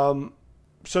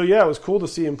 So yeah, it was cool to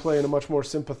see him playing a much more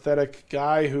sympathetic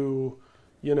guy who,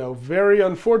 you know, very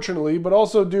unfortunately, but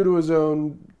also due to his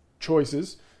own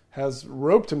choices, has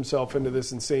roped himself into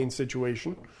this insane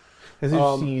situation. It's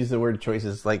interesting you use the word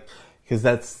choices, like, because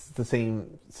that's the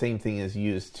same thing is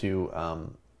used to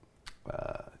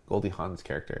Goldie Hawn's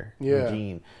character,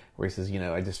 Eugene, where he says, you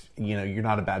know, you're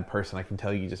not a bad person. I can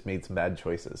tell you just made some bad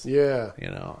choices. Yeah. You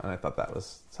know, and I thought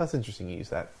that's interesting you use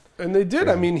that. And they did.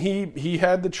 I mean, he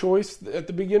had the choice at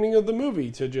the beginning of the movie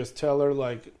to just tell her,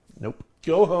 like, nope,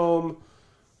 go home.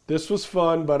 This was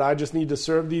fun, but I just need to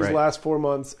serve these last 4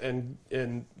 months, and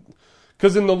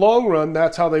because in the long run,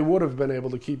 that's how they would have been able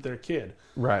to keep their kid.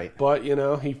 Right. But, you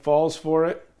know, he falls for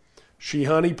it. She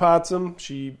honeypots him.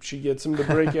 She gets him to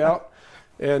break out,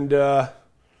 and you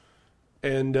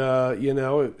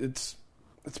know, it's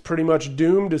pretty much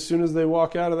doomed as soon as they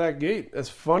walk out of that gate. As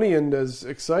funny and as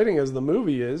exciting as the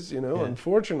movie is, you know,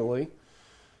 unfortunately,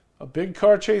 a big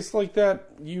car chase like that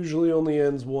usually only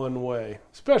ends one way,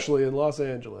 especially in Los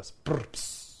Angeles.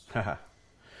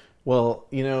 Well,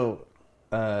 you know,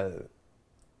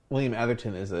 William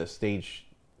Atherton is a stage,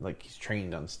 like, he's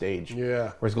trained on stage.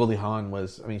 Yeah. Whereas Goldie Hawn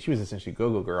was, I mean, she was essentially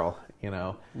Go-Go Girl, you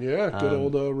know. Yeah, good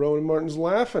old Rowan Martin's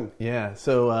laughing. Yeah,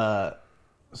 so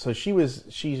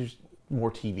she's more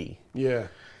TV. Yeah.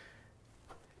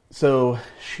 So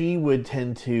she would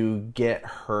tend to be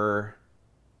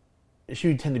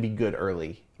good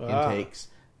early in takes,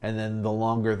 and then the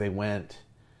longer they went,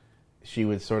 she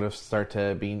would sort of start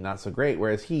to be not so great,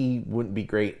 whereas he wouldn't be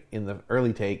great in the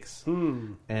early takes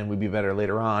and would be better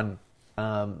later on.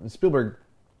 Spielberg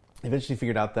eventually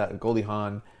figured out that Goldie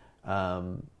Hawn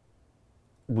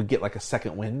would get like a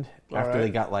second wind after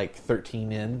they got like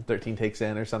 13 takes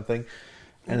in or something.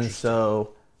 And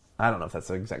so, I don't know if that's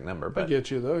the exact number, but I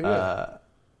get you though, yeah.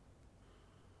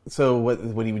 So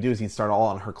what he would do is he'd start all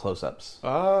on her close-ups.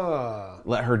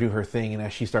 Let her do her thing, and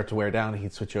as she started to wear down,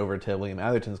 he'd switch over to William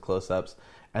Atherton's close-ups,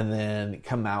 and then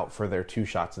come out for their two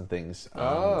shots and things.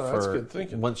 That's good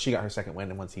thinking. Once she got her second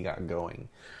wind and once he got going.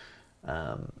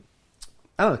 I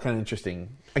don't know, kind of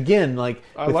interesting. Again, like...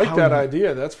 I like that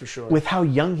idea, that's for sure. With how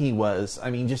young he was,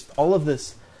 I mean, just all of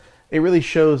this, it really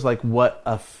shows like what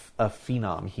a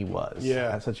phenom he was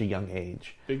at such a young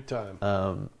age. Big time.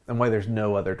 And why there's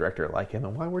no other director like him,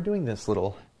 and why we're doing this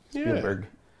little Spielberg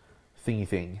thingy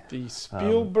thing. The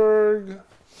Spielberg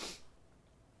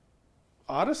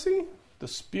Odyssey? The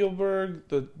Spielberg,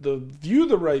 the View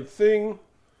the Right Thing.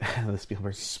 The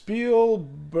Spielberg.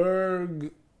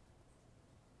 Spielberg.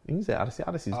 You can say Odyssey.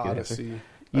 Odyssey's good. Odyssey.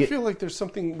 I feel like there's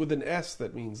something with an S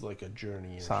that means like a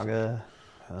journey. Saga.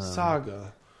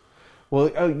 Saga. Well,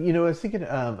 you know, I was thinking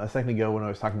a second ago when I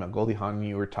was talking about Goldie Hawn,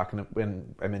 you were talking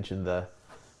when I mentioned the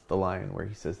line where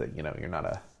he says that, you know, you're not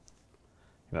a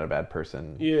bad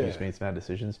person. Yeah. You just made some bad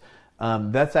decisions.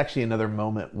 That's actually another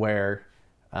moment where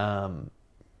audio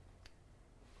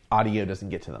doesn't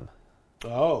get to them.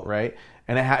 Oh, right.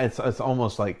 And it's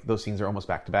almost like those scenes are almost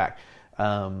back to back.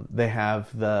 They have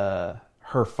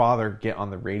her father get on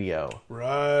the radio,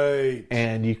 right,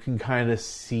 and you can kind of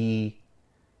see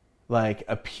like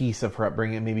a piece of her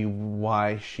upbringing, maybe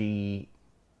why she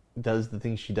does the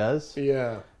things she does.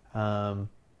 Yeah. And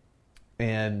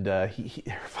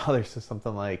her father says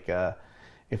something like,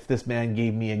 "If this man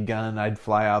gave me a gun, I'd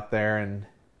fly out there and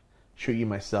shoot you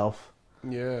myself."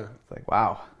 Yeah. It's like,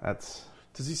 wow, that's.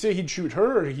 Does he say he'd shoot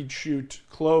her or he'd shoot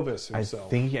Clovis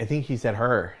himself? I think he said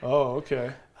her. Oh,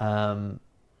 okay.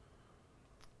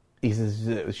 He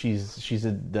says she's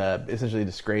essentially a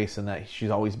disgrace, and that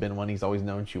she's always been one. He's always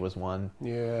known she was one.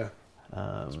 Yeah.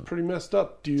 It's pretty messed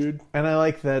up, dude. And I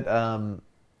like that.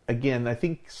 Again, I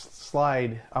think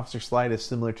Officer Slide is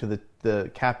similar to the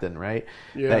captain, right?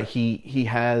 Yeah. That he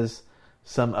has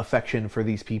some affection for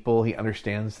these people. He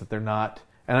understands that they're not.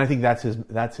 And I think that's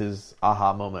his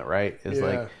aha moment, right? Is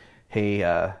like,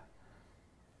 hey,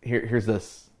 here's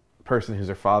this person who's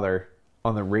her father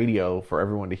on the radio for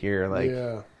everyone to hear. Like,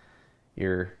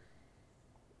 you're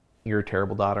a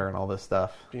terrible daughter and all this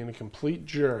stuff. Being a complete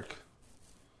jerk.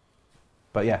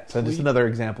 But yeah, so just another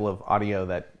example of audio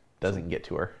that doesn't get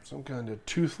to her. Some kind of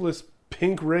toothless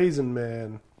pink raisin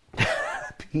man.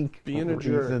 Being a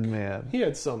jerk. Man. He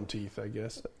had some teeth, I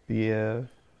guess. Yeah.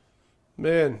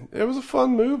 Man, it was a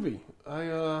fun movie.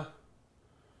 I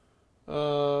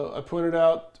pointed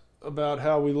out about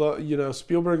how we love,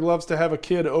 Spielberg loves to have a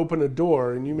kid open a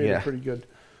door, and you made a pretty good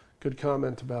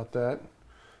comment about that.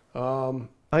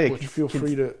 Which feel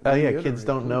free to. Kids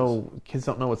don't know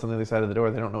what's on the other side of the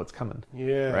door. They don't know what's coming.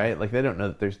 Yeah. Right. Like they don't know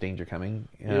that there's danger coming.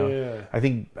 Yeah. I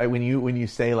think when you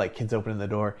say like kids opening the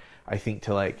door, I think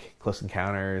to like Close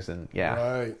Encounters and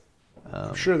Right.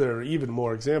 I'm sure there are even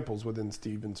more examples within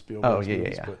Steven Spielberg's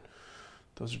movies, but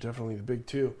those are definitely the big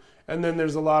two. And then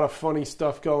there's a lot of funny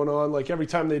stuff going on. Like every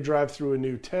time they drive through a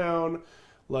new town,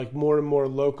 like more and more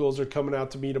locals are coming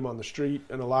out to meet them on the street,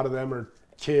 and a lot of them are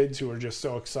kids who are just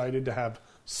so excited to have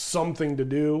something to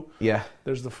do. Yeah.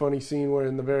 There's the funny scene where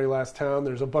in the very last town,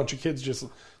 there's a bunch of kids just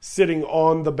sitting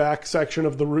on the back section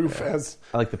of the roof as...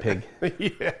 I like the pig.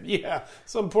 Yeah.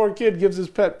 Some poor kid gives his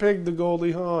pet pig the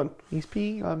Goldie Hawn. He's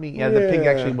peeing on me. Yeah, the pig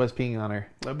actually was peeing on her.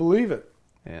 I believe it.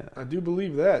 Yeah. I do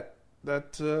believe that.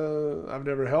 I've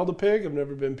never held a pig. I've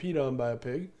never been peed on by a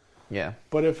pig. Yeah.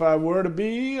 But if I were to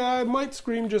be, I might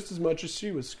scream just as much as she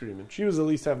was screaming. She was at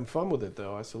least having fun with it,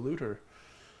 though. I salute her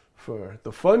for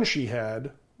the fun she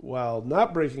had while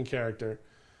not breaking character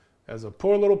as a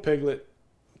poor little piglet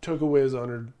took a whiz on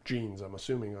her jeans. I'm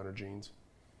assuming on her jeans.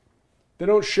 They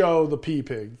don't show the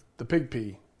pig,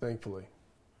 thankfully.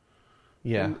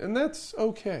 Yeah. And that's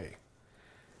okay.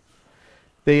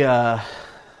 The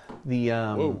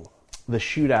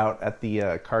shootout at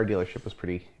the car dealership was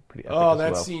pretty epic. Oh,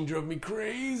 that scene drove me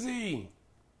crazy.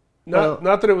 Not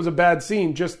that it was a bad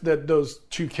scene, just that those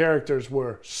two characters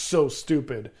were so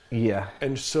stupid. Yeah.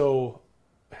 And so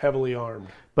heavily armed.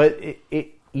 But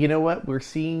it you know what? We're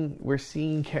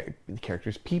seeing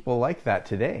characters, people like that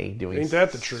today doing Ain't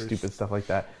that the truth? Stupid stuff like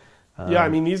that. Yeah, I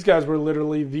mean, these guys were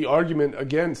literally the argument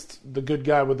against the good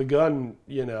guy with the gun,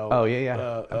 Oh,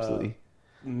 yeah. Absolutely.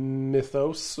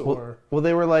 Mythos or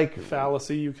they were like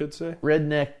fallacy, you could say.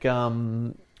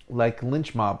 Redneck, like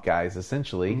lynch mob guys,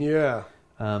 essentially. Yeah.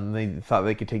 They thought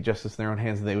they could take justice in their own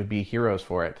hands and they would be heroes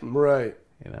for it. Right.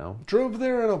 Drove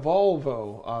there in a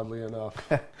Volvo, oddly enough.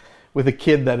 With a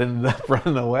kid that ended up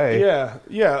running away. Yeah.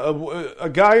 A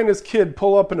guy and his kid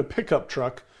pull up in a pickup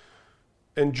truck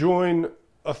and join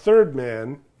a third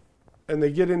man, and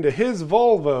they get into his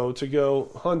Volvo to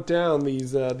go hunt down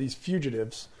these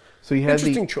fugitives. So he had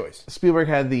interesting choice. Spielberg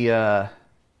had the art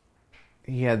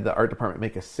department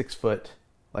make a 6-foot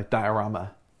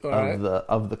diorama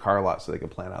of the car lot so they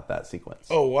could plan out that sequence.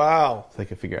 Oh wow! So they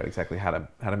could figure out exactly how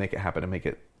to make it happen and make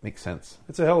it make sense.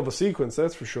 It's a hell of a sequence,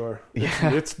 that's for sure.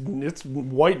 Yeah, it's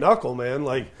white knuckle, man.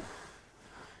 Like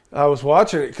I was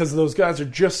watching it because those guys are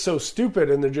just so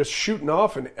stupid and they're just shooting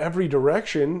off in every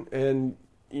direction, and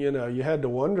you had to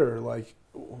wonder like,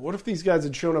 what if these guys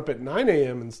had shown up at 9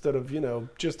 a.m. instead of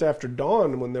just after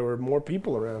dawn when there were more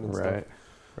people around and stuff?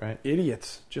 Right.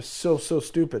 Idiots, just so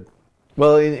stupid.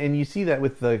 Well, and you see that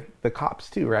with the cops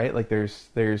too, right? Like there's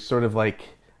sort of like,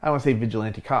 I don't want to say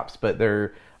vigilante cops, but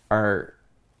there are,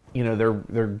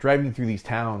 they're driving through these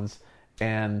towns,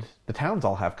 and the towns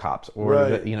all have cops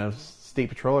or state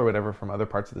patrol or whatever from other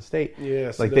parts of the state.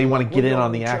 Yeah, so like they want to get in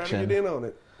on the action. Get in on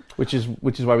it. Which is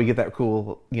why we get that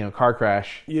cool car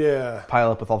crash. Yeah.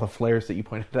 Pile up with all the flares that you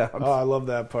pointed out. Oh, I love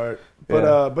that part.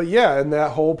 But and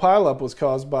that whole pile up was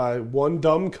caused by one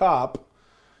dumb cop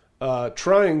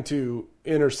trying to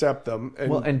intercept them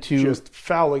and just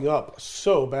fouling up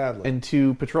so badly. And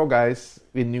 2 patrol guys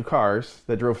in new cars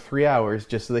that drove 3 hours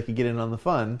just so they could get in on the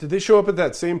fun. Did they show up at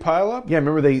that same pileup? Yeah,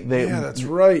 remember they yeah, that's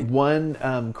right.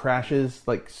 One crashes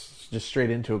like just straight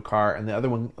into a car, and the other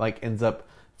one like ends up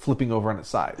flipping over on its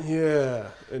side. Yeah,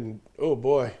 and oh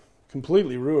boy,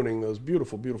 completely ruining those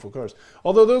beautiful, beautiful cars.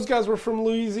 Although those guys were from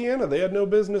Louisiana, they had no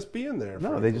business being there.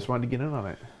 No, they just wanted to get in on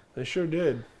it. They sure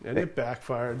did, and it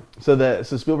backfired. So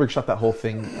Spielberg shot that whole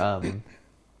thing,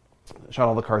 shot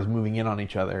all the cars moving in on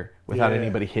each other without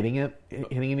anybody hitting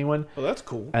anyone. Oh, that's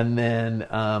cool. And then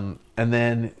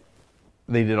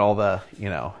they did all the,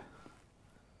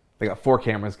 they got 4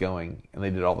 cameras going, and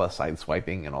they did all the side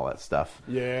swiping and all that stuff.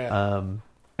 Yeah.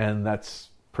 And that's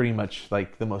pretty much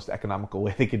like the most economical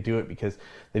way they could do it because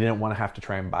they didn't want to have to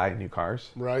try and buy new cars,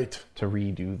 right, to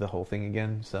redo the whole thing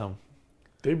again. So.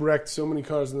 They wrecked so many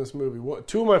cars in this movie.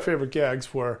 2 of my favorite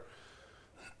gags were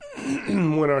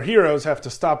when our heroes have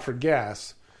to stop for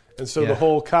gas. And so the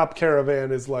whole cop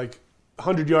caravan is like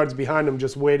 100 yards behind them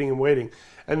just waiting and waiting.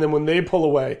 And then when they pull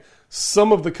away,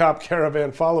 some of the cop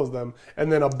caravan follows them.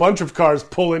 And then a bunch of cars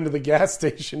pull into the gas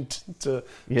station to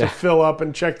fill up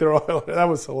and check their oil. That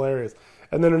was hilarious.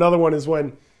 And then another one is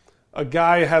when a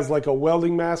guy has like a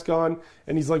welding mask on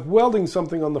and he's like welding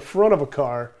something on the front of a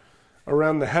car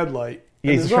around the headlight.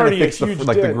 Yeah, he's trying to fix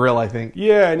the grill, I think.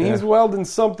 Yeah, and he's welding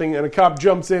something, and a cop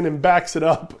jumps in and backs it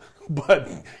up. But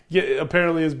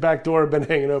apparently his back door had been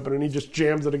hanging open, and he just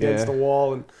jams it against the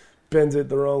wall and bends it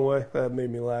the wrong way. That made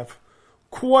me laugh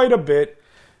quite a bit.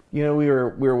 We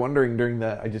were wondering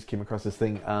I just came across this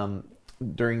thing,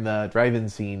 during the drive-in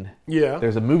scene. Yeah.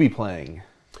 There's a movie playing.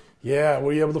 Yeah,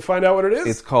 were you able to find out what it is?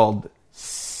 It's called...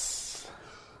 That's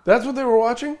what they were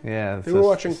watching? Yeah, they were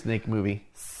watching a snake movie.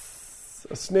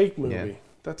 A snake movie. Yeah.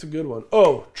 That's a good one.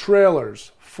 Oh,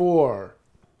 trailers for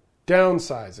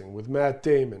Downsizing with Matt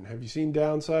Damon. Have you seen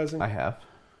Downsizing? I have.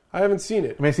 I haven't seen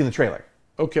it. I've seen the trailer.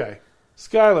 Okay.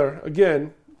 Skylar,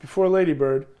 again, before Lady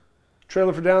Bird,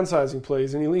 trailer for Downsizing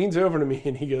plays, and he leans over to me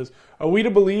and he goes, "Are we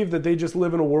to believe that they just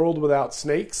live in a world without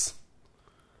snakes?"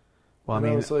 Well,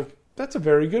 I was like, that's a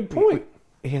very good point.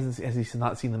 Has he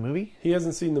not seen the movie? He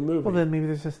hasn't seen the movie. Well, then maybe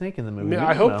there's a snake in the movie.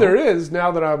 I hope there is, now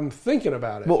that I'm thinking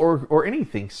about it. Well, or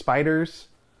anything. Spiders,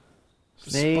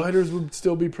 snakes. Spiders would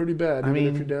still be pretty bad, even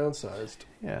if you're downsized.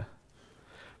 Yeah.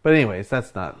 But anyways,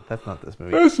 that's not this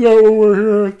movie. That's not what we're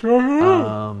here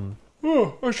talking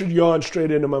about. I should yawn straight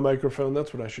into my microphone.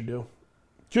 That's what I should do.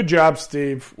 Good job,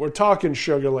 Steve. We're talking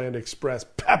Sugarland Express.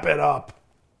 Pep it up.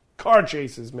 Car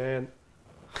chases, man.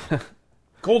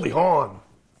 Goldie Hawn.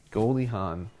 Goldie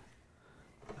Hawn.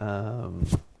 The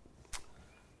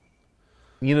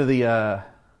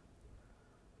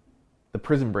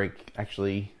Prison Break,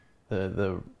 actually,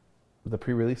 the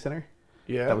pre-release center.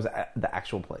 Yeah, that was the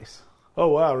actual place. Oh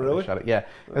wow, really? Shot it. Yeah,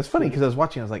 it's funny because I was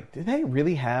watching. I was like, did they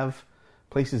really have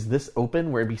places this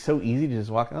open where it'd be so easy to just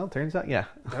walk? Oh, turns out, yeah.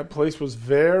 That place was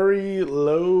very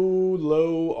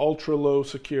low, ultra low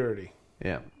security.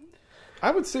 Yeah.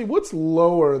 I would say, what's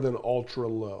lower than ultra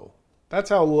low? That's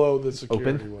how low the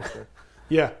security was there.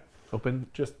 Yeah. Open?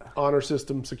 Just honor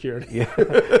system security. Yeah.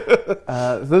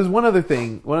 So there's one other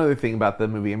thing about the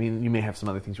movie. I mean, you may have some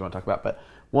other things you want to talk about, but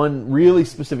one really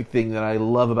specific thing that I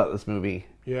love about this movie.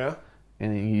 Yeah.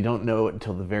 And you don't know it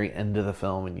until the very end of the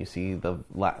film and you see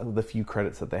the few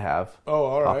credits that they have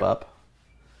pop up.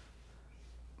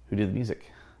 Who did the music?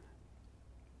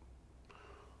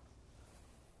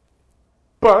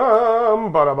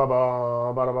 Bum ba da ba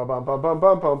ba ba da ba bum bum bum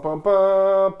bum bum bum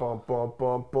bum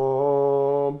bum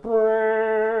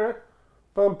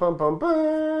bum bum bum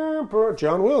bum.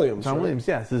 John Williams. John Williams,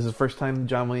 yes. This is the first time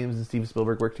John Williams and Steven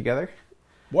Spielberg worked together.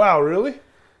 Wow, really?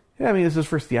 Yeah, I mean, this is his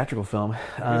first theatrical film.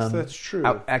 Yes, that's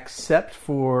true. Except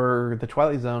for The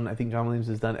Twilight Zone, I think John Williams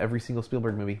has done every single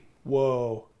Spielberg movie.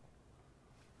 Whoa.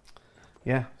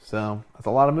 Yeah, so that's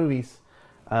a lot of movies.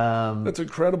 That's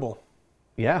incredible.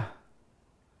 Yeah.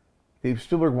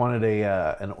 Spielberg wanted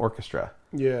an orchestra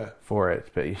for it,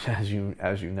 but as you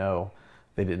know,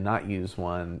 they did not use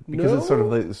one because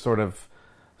it's sort of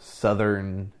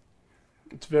southern.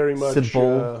 It's very much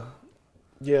simple.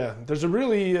 There's a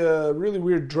really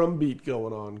weird drum beat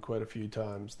going on quite a few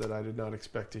times that I did not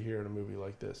expect to hear in a movie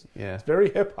like this. Yeah, it's very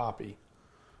hip hoppy,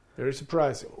 very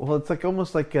surprising. Well, it's like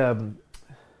almost like. And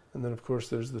then of course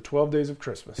there's the 12 Days of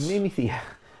Christmas. It made me feel.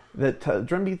 That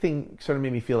drum beat thing sort of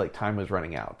made me feel like time was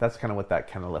running out. That's kind of what that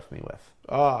kind of left me with.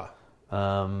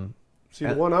 See,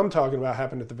 the one I'm talking about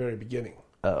happened at the very beginning.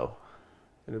 Oh.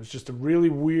 And it was just a really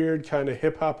weird kind of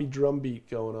hip-hoppy drum beat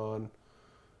going on.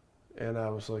 And I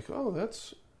was like, oh,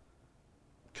 that's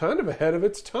kind of ahead of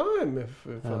its time, if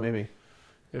maybe.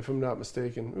 If I'm not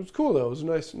mistaken. It was cool, though. It was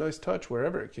a nice touch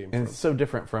wherever it came from. And it's so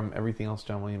different from everything else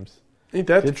John Williams Ain't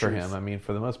that did for him. I mean,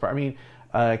 for the most part. I mean,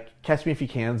 Catch Me If You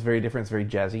Can is very different. It's very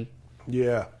jazzy.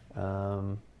 Yeah.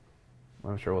 I'm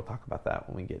sure we'll talk about that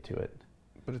when we get to it.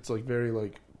 But it's like very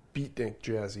like beatnik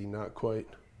jazzy, not quite.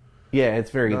 Yeah,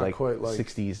 it's very not like quite like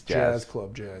 60s jazz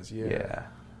club jazz. Yeah.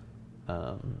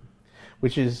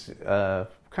 Which is kind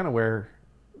of where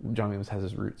John Williams has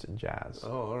his roots in jazz.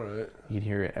 Oh, all right. You'd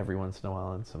hear it every once in a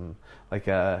while in some like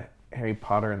Harry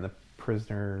Potter and the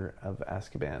Prisoner of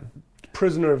Azkaban.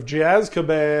 Prisoner of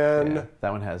Jazzkaban. Yeah,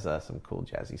 that one has some cool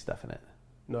jazzy stuff in it.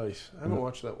 Nice. I haven't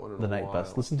watched that one in a while. The Night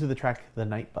Bus. Listen to the track "The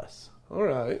Night Bus." All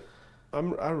right.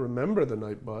 I remember the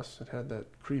Night Bus. It had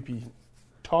that creepy,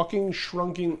 talking,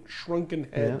 shrunken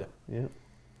head. Yeah.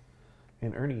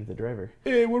 And Ernie, the driver.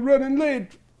 Hey, we're running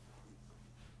late.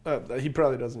 He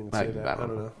probably doesn't even say that. I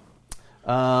don't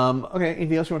know. Okay,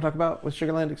 anything else you want to talk about with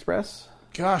Sugarland Express?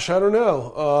 Gosh, I don't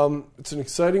know. It's an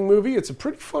exciting movie. It's a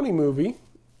pretty funny movie.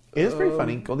 It is pretty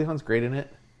funny. Goldie Hawn's great in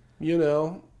it. You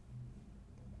know,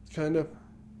 kind of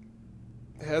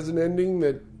has an ending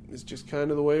that is just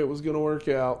kind of the way it was going to work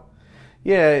out.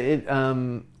 Yeah,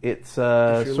 it's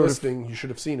if you're sort listening, you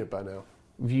should have seen it by now.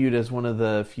 Viewed as one of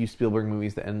the few Spielberg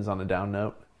movies that ends on a down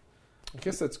note. I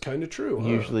guess that's kind of true.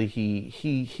 Usually,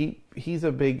 he's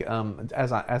a big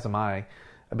as am I,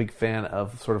 a big fan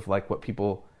of sort of like what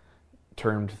people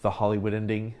termed the Hollywood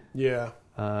ending. Yeah,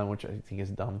 which I think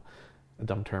is a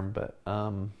dumb term, but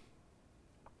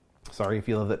sorry if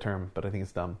you love that term, but I think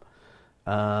it's dumb.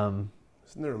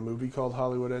 Isn't there a movie called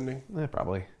Hollywood Ending?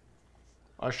 Probably.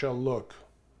 I shall look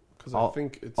because I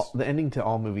think it's the ending to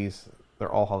all movies.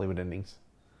 They're all Hollywood endings.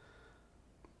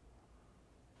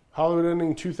 Hollywood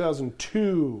Ending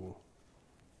 2002.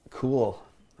 Cool.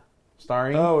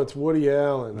 Starring? Oh, it's Woody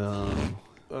Allen. I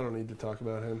don't need to talk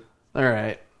about him. All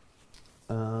right.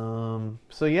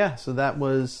 So that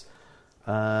was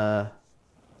the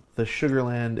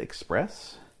Sugarland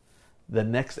Express. The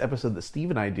next episode that Steve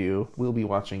and I do, we'll be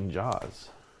watching Jaws.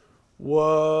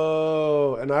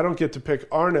 Whoa! And I don't get to pick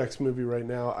our next movie right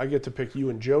now. I get to pick you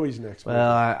and Joey's next movie.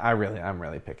 Well, I'm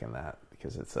really picking that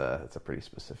because it's a pretty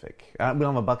specific. We don't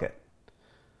have a bucket.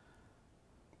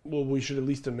 Well, we should at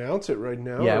least announce it right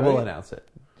now. Yeah, right? we'll announce it.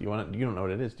 Do you want it? You don't know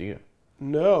what it is, do you?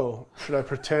 No. Should I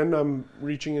pretend I'm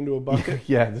reaching into a bucket?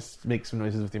 Yeah, just make some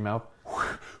noises with your mouth.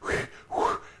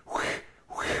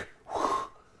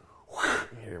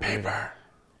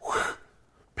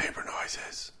 Paper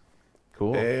noises.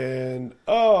 Cool. And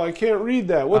I can't read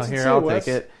that. What's it here? say, I'll Wes?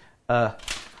 take it.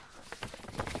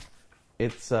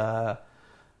 It's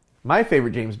my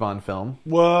favorite James Bond film.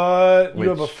 What? You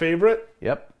have a favorite?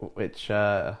 Yep. Which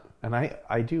and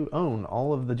I do own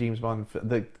all of the James Bond,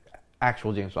 the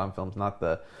actual James Bond films, not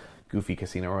the goofy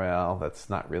Casino Royale. That's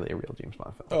not really a real James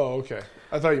Bond film. Oh, okay.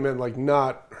 I thought you meant like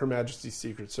not Her Majesty's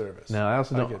Secret Service. No, I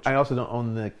also don't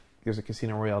own there's a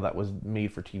Casino Royale that was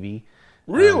made for TV.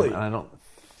 Really? And I don't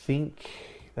think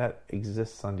that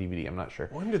exists on DVD. I'm not sure.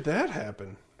 When did that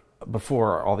happen?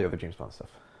 Before all the other James Bond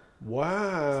stuff.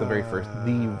 Wow. It's the very first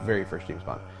James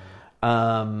Bond.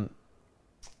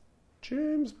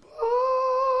 James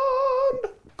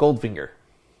Bond. Goldfinger.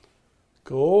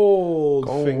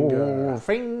 Goldfinger.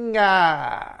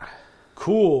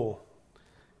 Cool.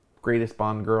 Greatest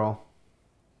Bond girl.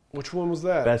 Which one was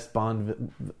that? Best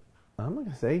Bond. I'm not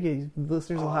going to say.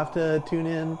 Listeners will have to tune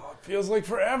in. It feels like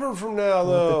forever from now,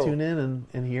 though. They'll have to tune in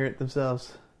and hear it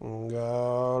themselves.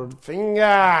 Goldfinger.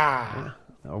 Yeah.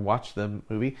 Or watch the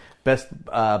movie. Best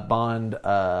Bond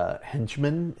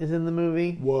henchman is in the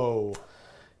movie. Whoa.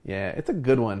 Yeah, it's a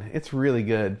good one. It's really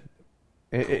good.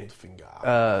 Goldfinger.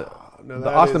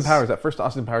 Austin Powers, that first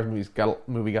Austin Powers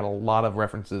movie got a lot of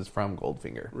references from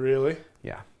Goldfinger. Really?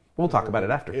 Yeah. We'll talk about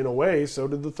it after. In a way, so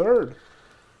did the third.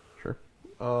 Sure.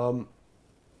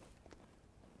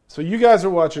 So you guys are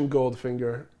watching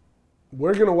Goldfinger.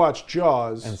 We're going to watch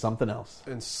Jaws. And something else.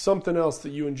 And something else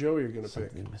that you and Joey are going to pick.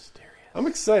 Something mysterious. I'm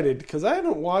excited because I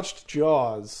haven't watched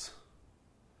Jaws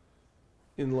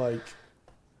in like...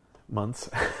 months.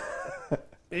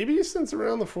 Maybe since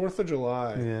around the 4th of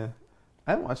July. Yeah.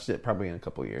 I haven't watched it probably in a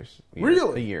couple of years.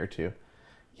 Really? A year or two.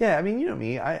 Yeah, I mean, you know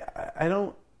me. I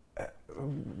don't...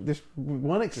 there's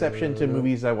one exception to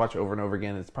movies I watch over and over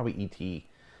again. It's probably E.T.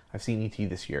 I've seen E.T.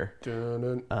 this year.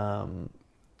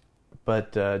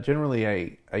 But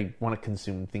generally, I want to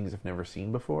consume things I've never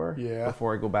seen before. Yeah.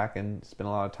 Before I go back and spend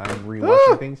a lot of time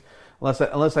rewatching things,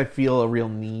 unless I feel a real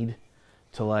need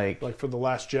to like for The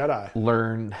Last Jedi.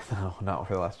 Learn. No, not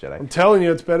for The Last Jedi. I'm telling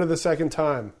you, it's better the second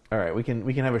time. All right, we can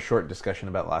have a short discussion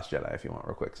about Last Jedi if you want,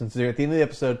 real quick, since they're at the end of the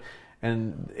episode,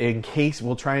 And in case,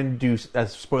 we'll try and do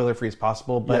as spoiler-free as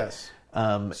possible. But, yes.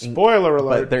 Spoiler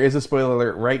alert. But there is a spoiler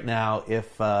alert right now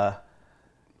if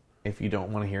you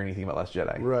don't want to hear anything about Last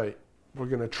Jedi. Right. We're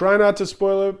going to try not to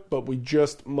spoil it, but we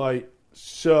just might.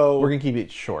 So we're going to keep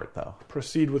it short, though.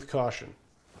 Proceed with caution.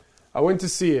 I went to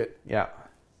see it. Yeah.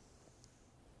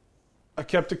 I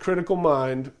kept a critical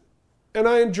mind, and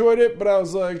I enjoyed it, but I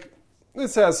was like,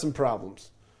 this has some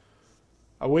problems.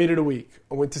 I waited a week.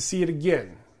 I went to see it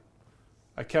again.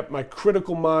 I kept my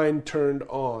critical mind turned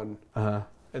on,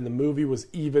 and the movie was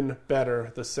even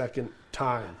better the second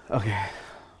time. Okay.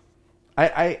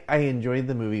 I enjoyed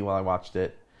the movie while I watched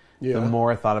it. Yeah. The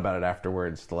more I thought about it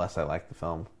afterwards, the less I liked the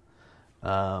film.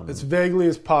 As vaguely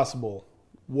as possible,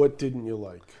 what didn't you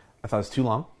like? I thought it was too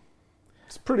long.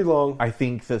 It's pretty long. I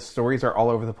think the stories are all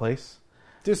over the place.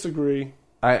 Disagree.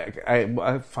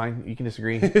 Fine, you can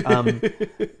disagree.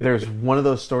 There's one of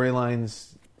those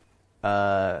storylines.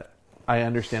 I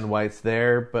understand why it's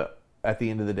there, but at the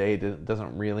end of the day, it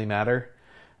doesn't really matter.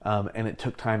 And it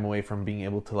took time away from being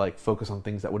able to like focus on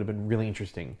things that would have been really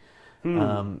interesting.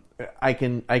 I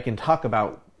can talk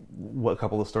about what a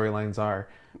couple of storylines are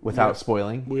without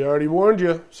spoiling. We already warned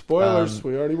you. Spoilers.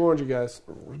 We already warned you guys.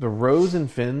 The Rose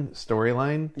and Finn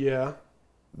storyline. Yeah.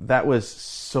 That was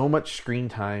so much screen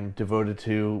time devoted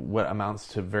to what amounts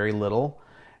to very little,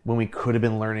 when we could have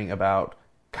been learning about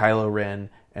Kylo Ren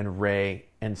and Rey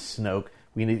and Snoke.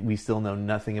 We still know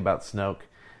nothing about Snoke.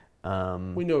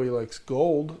 We know he likes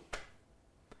gold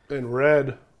and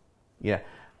red. Yeah.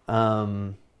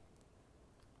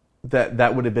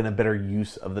 That would have been a better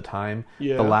use of the time.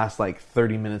 Yeah. The last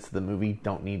 30 minutes of the movie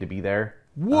don't need to be there.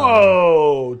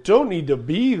 Whoa! Don't need to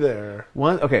be there.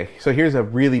 Okay, so here's a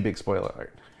really big spoiler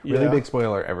alert. Really Yeah. big spoiler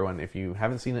alert, everyone. If you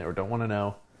haven't seen it or don't want to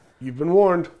know. You've been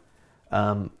warned.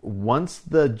 Once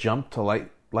the jump to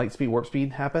light speed, warp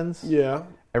speed happens, Yeah.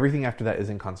 everything after that is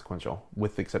inconsequential,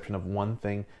 with the exception of one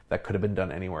thing that could have been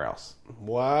done anywhere else.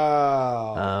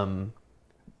 Wow.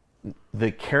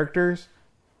 The characters,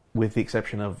 with the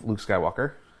exception of Luke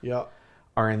Skywalker, Yeah.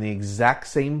 are in the exact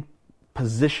same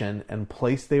position and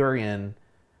place they are in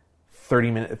 30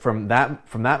 minutes from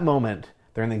that moment.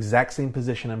 They're in the exact same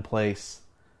position and place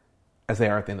as they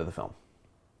are at the end of the film.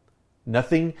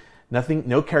 Nothing,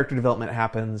 no character development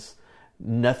happens.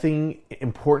 Nothing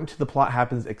important to the plot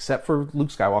happens except for Luke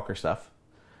Skywalker stuff.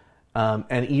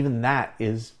 And even that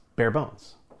is bare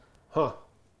bones. Huh.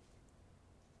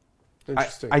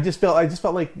 Interesting. I just felt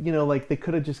like, they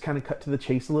could have just kind of cut to the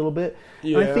chase a little bit.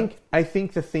 Yeah. And I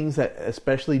think the things that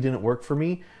especially didn't work for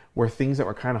me were things that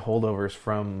were kind of holdovers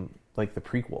from the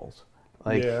prequels.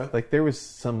 Like there was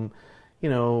some,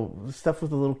 stuff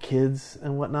with the little kids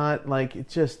and whatnot. It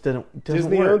just doesn't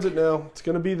Disney work. owns it now. It's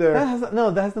going to be there. That has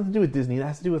nothing to do with Disney. That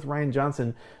has to do with Rian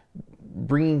Johnson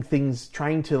bringing things,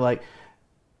 trying to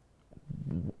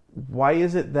why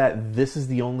is it that this is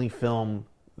the only film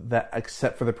that,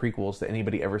 except for the prequels, that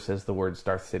anybody ever says the words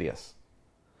Darth Sidious?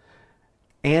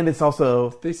 And it's also...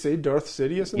 They say Darth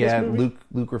Sidious in this movie? Yeah,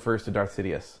 Luke refers to Darth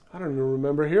Sidious. I don't even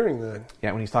remember hearing that.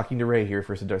 Yeah, when he's talking to Rey, he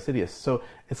refers to Darth Sidious. So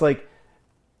it's like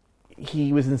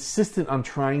he was insistent on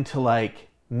trying to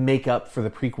make up for the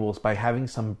prequels by having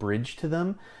some bridge to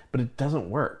them, but it doesn't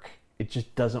work. It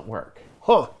just doesn't work.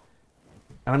 Huh.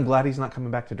 And I'm glad he's not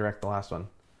coming back to direct the last one.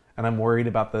 And I'm worried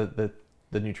about the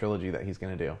new trilogy that he's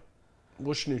going to do.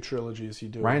 Which new trilogy is he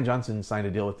doing? Rian Johnson signed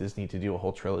a deal with Disney to do a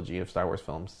whole trilogy of Star Wars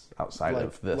films outside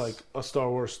of this. Like a Star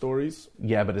Wars stories?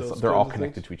 Yeah, but they're all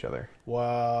connected to each other.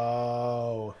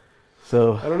 Wow.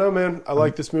 So I don't know, man. I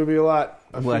like this movie a lot.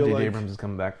 I'm glad J.J. Abrams is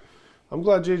coming back. I'm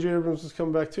glad J.J. Abrams is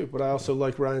coming back too, but I also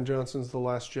like Rian Johnson's The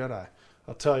Last Jedi.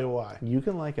 I'll tell you why. You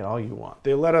can like it all you want.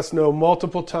 They let us know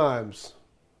multiple times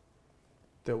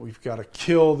that we've got to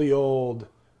kill the old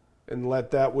and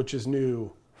let that which is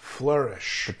new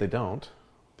flourish. But they don't.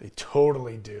 They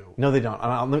totally do. No, they don't.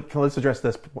 Let's address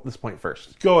this point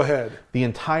first. Go ahead. The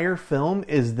entire film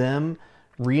is them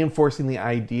reinforcing the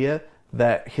idea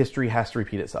that history has to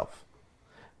repeat itself.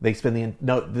 They spend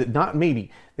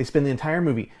they spend the entire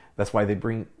movie. That's why they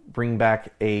bring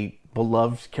back a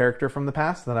beloved character from the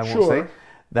past that I won't say.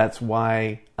 That's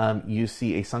why you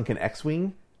see a sunken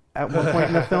X-wing at one point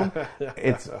in the film.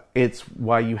 It's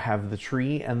why you have the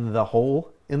tree and the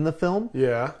hole in the film.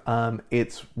 Yeah.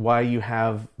 It's why you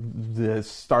have the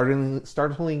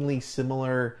startlingly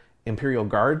similar Imperial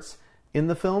Guards in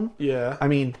the film. Yeah. I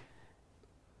mean,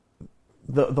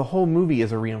 the whole movie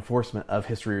is a reinforcement of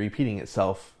history repeating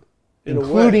itself,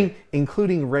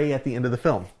 including Rey at the end of the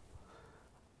film.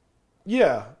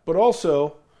 Yeah, but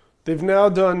also they've now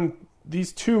done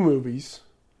these two movies,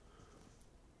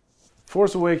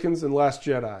 Force Awakens and Last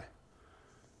Jedi.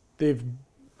 They've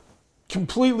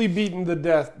completely beaten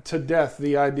to death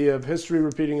the idea of history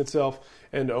repeating itself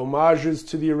and homages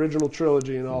to the original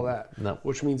trilogy and all that. No.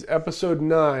 Which means Episode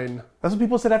 9... That's what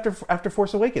people said after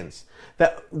Force Awakens.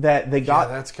 That they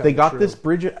got this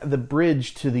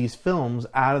bridge to these films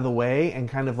out of the way and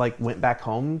kind of like went back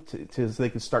home so they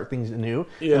could start things anew.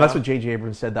 Yeah. And that's what J.J.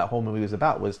 Abrams said that whole movie was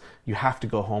about, was you have to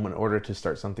go home in order to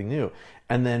start something new.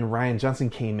 And then Rian Johnson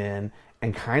came in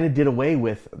and kind of did away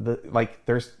with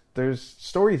there's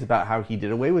stories about how he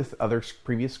did away with other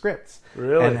previous scripts.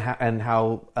 Really? And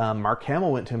how Mark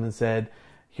Hamill went to him and said,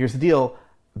 here's the deal.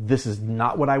 This is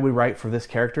not what I would write for this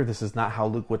character. This is not how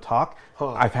Luke would talk.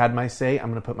 Huh. I've had my say. I'm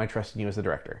going to put my trust in you as the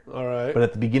director. All right. But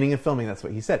at the beginning of filming, that's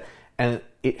what he said. And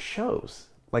it shows.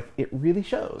 Like, it really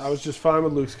shows. I was just fine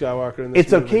with Luke Skywalker in this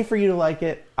It's movie. okay for you to like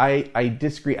it. I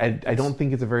disagree. I don't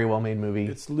think it's a very well-made movie.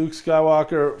 It's Luke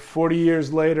Skywalker. 40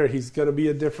 years later, he's going to be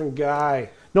a different guy.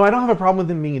 No, I don't have a problem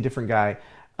with him being a different guy.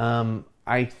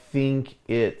 I think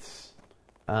it's...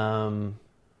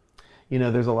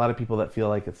 there's a lot of people that feel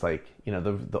like it's like,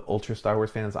 the ultra Star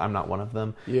Wars fans. I'm not one of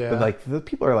them. Yeah. But like, the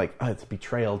people are like, oh, it's a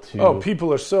betrayal to... Oh,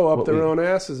 people are so up their own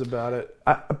asses about it.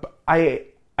 I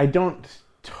don't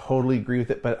totally agree with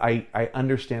it, but I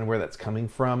understand where that's coming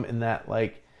from in that,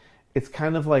 like, it's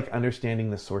kind of like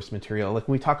understanding the source material. Like,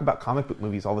 when we talk about comic book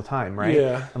movies all the time, right?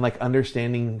 Yeah. And like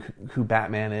understanding who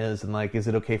Batman is and like, is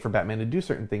it okay for Batman to do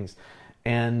certain things?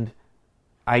 And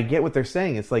I get what they're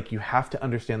saying. It's like, you have to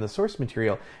understand the source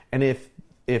material. And if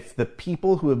the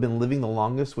people who have been living the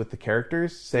longest with the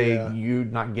characters say you're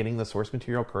not getting the source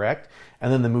material correct,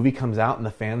 and then the movie comes out and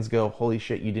the fans go, holy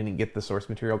shit, you didn't get the source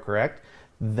material correct,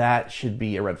 that should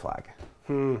be a red flag.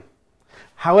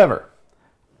 However,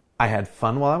 I had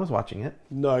fun while I was watching it.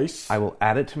 Nice. I will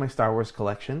add it to my Star Wars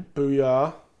collection.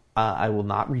 Booyah. I will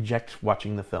not reject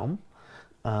watching the film.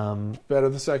 Better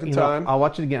the second time. I'll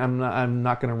watch it again. I'm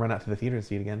not going to run out to the theater and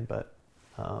see it again, but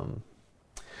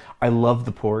I love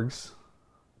the Porgs.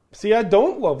 See, I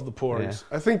don't love the Porgs.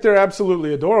 Yeah. I think they're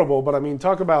absolutely adorable, but I mean,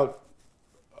 talk about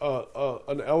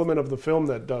an element of the film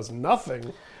that does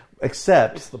nothing.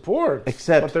 Except It's the Porgs.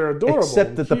 Except but they're adorable.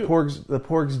 Except that cute. the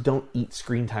Porgs don't eat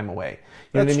screen time away.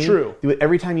 You know That's what I mean? true.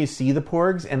 Every time you see the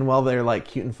Porgs, and while they're like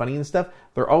cute and funny and stuff,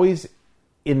 they're always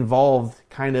involved,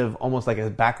 kind of almost like as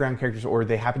background characters, or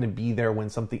they happen to be there when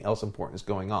something else important is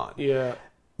going on. Yeah.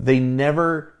 We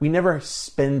never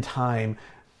spend time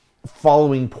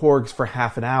following Porgs for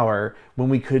half an hour when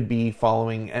we could be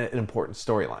following an important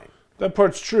storyline. That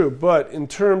part's true, but in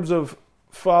terms of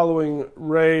following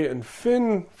Rey and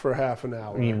Finn for half an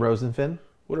hour. You mean Rose and Finn?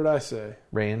 What did I say?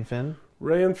 Rey and Finn?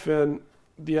 Rey and Finn.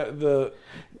 When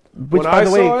Which, I by the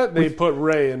saw way, it, they put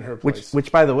Rey in her place.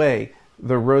 Which, by the way,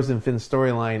 the Rose and Finn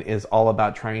storyline is all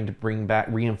about trying to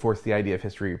reinforce the idea of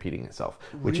history repeating itself,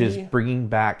 which is bringing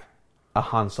back a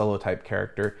Han Solo type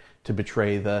character to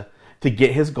betray to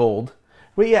get his gold.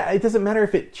 But yeah, it doesn't matter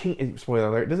if it spoiler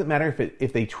alert. It doesn't matter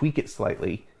if they tweak it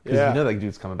slightly, because you know that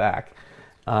dude's coming back.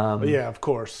 Yeah, of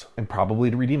course, and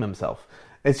probably to redeem himself.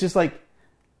 It's just like,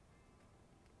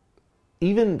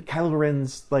 even Kylo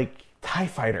Ren's like TIE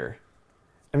fighter.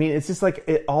 I mean, it's just like,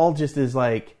 it all just is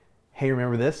like, hey,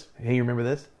 remember this? Hey, you remember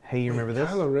this? Hey, you remember this?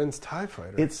 Kylo Ren's TIE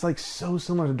fighter. It's like so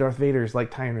similar to Darth Vader's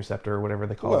like TIE Interceptor or whatever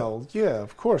they call it. Well, yeah,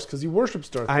 of course, because he worships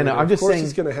Darth Vader. I know. I'm just saying, saying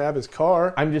he's going to have his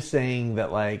car. I'm just saying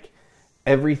that like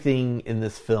everything in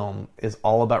this film is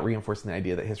all about reinforcing the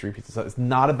idea that history repeats itself. It's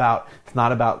not about.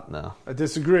 No. I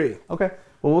disagree. Okay.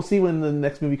 Well, we'll see when the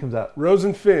next movie comes out. Rose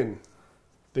and Finn,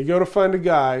 they go to find a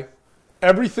guy.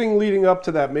 Everything leading up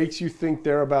to that makes you think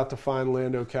they're about to find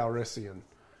Lando Calrissian.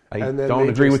 I and then don't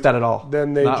agree with that at all.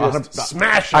 Then they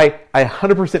smash it. I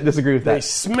 100% disagree with that. They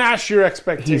smash your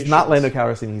expectations. He's not Lando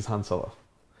Calrissian, he's Han Solo.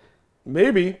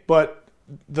 Maybe, but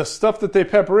the stuff that they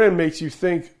pepper in makes you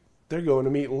think they're going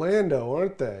to meet Lando,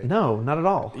 aren't they? No, not at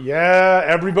all. Yeah,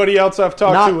 everybody else I've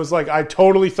talked to was like, I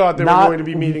totally thought they were going to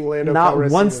be meeting Lando Calrissian.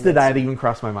 Not once did that even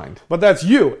cross my mind. But that's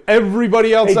you.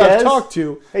 Everybody else I've talked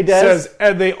to says,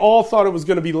 and they all thought it was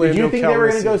going to be Lando Calrissian. Did you think they were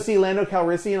going to go see Lando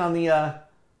Calrissian on the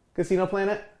Casino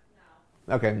Planet?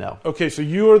 No. Okay, no. Okay, so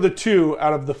you are the two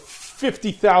out of the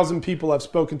 50,000 people I've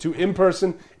spoken to in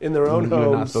person in their own homes. You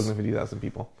have not spoken to 50,000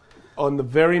 people. On the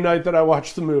very night that I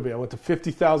watched the movie, I went to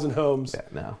 50,000 homes. Yeah,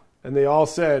 no. And they all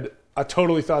said, I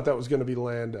totally thought that was going to be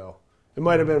Lando. It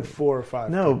might have been 4 or 5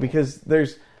 No, people. because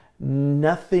there's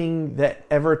nothing that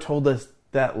ever told us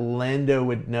that Lando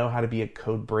would know how to be a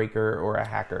code breaker or a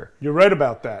hacker. You're right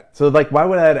about that. So, like, why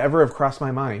would that ever have crossed my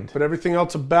mind? But everything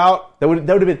else about... That would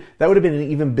have been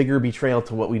an even bigger betrayal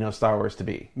to what we know Star Wars to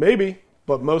be. Maybe.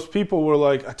 But most people were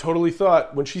like, I totally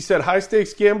thought, when she said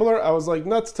high-stakes gambler, I was like,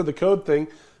 nuts to the code thing.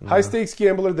 High-stakes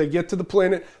gambler, they get to the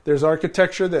planet. There's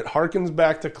architecture that harkens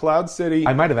back to Cloud City.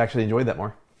 I might have actually enjoyed that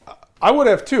more. I would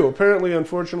have, too. Apparently,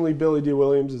 unfortunately, Billy D.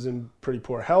 Williams is in pretty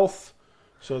poor health.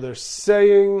 So they're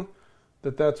saying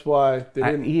that that's why they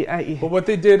didn't. But what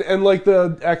they did, and like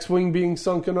the X-Wing being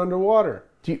sunken underwater.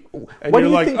 And you're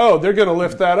like, they're going to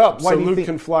lift that up so Luke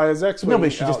can fly his X-Wing. No,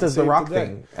 but she just does the rock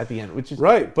thing at the end, which is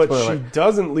right. But she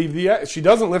doesn't lift the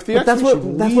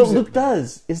X-Wing. That's what Luke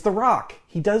does. Is the rock?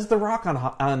 He does the rock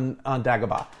on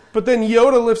Dagobah. But then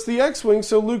Yoda lifts the X-Wing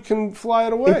so Luke can fly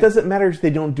it away. It doesn't matter if they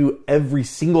don't do every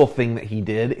single thing that he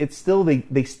did. It's still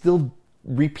they still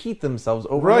repeat themselves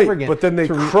over and over again. But then they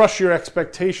crush your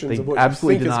expectations of what you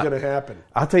think is going to happen.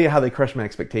 I'll tell you how they crushed my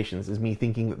expectations is me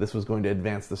thinking that this was going to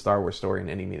advance the Star Wars story in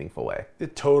any meaningful way.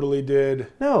 It totally did.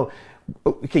 No.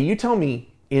 Okay, you tell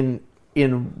me in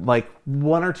like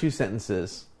one or two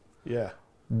sentences. Yeah.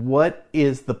 What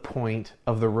is the point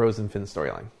of the Rose and Finn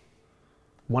storyline?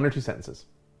 One or two sentences.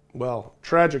 Well,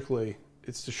 tragically,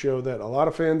 it's to show that a lot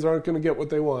of fans aren't going to get what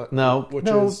they want.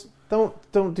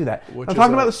 Don't do that. I'm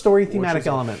talking about the story thematic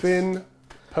elements. Finn,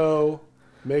 Poe,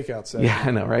 makeout session. Yeah,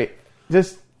 I know, right?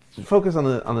 Just focus on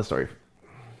the story.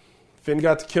 Finn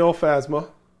got to kill Phasma.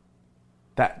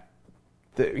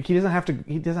 He doesn't have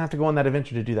to go on that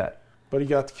adventure to do that. But he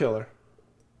got to kill her.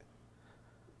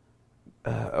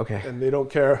 Okay. And they don't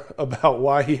care about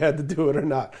why he had to do it or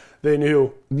not. They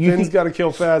knew Finn's got to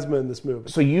kill Phasma in this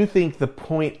movie. So you think the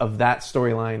point of that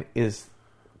storyline is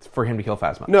for him to kill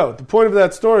Phasma? No, the point of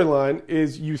that storyline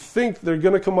is you think they're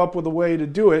going to come up with a way to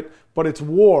do it, but it's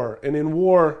war, and in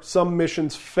war, some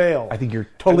missions fail. I think you're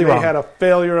totally wrong. They had a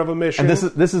failure of a mission. And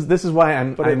this is why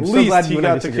I'm so glad you and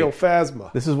I disagree. He got to kill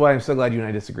Phasma. This is why I'm so glad you and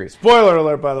I disagree. Spoiler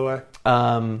alert, by the way.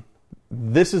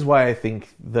 This is why I think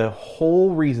the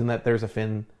whole reason that there's a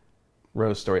Finn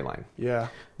Rose storyline. Yeah.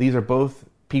 These are both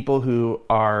people who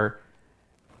are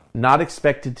not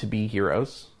expected to be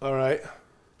heroes. All right.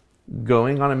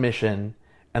 Going on a mission,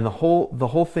 and the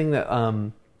whole thing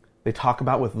that they talk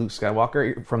about with Luke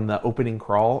Skywalker from the opening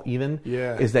crawl even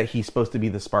is that he's supposed to be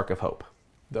the spark of hope.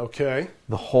 Okay.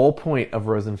 The whole point of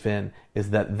Rose and Finn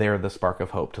is that they're the spark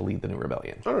of hope to lead the new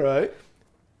rebellion. All right.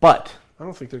 But I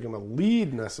don't think they're going to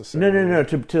lead necessarily. No.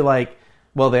 To like,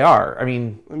 well, they are. I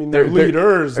mean, they're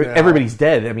leaders now. Everybody's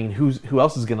dead. I mean, who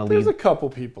else is going to lead? There's a couple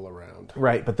people around.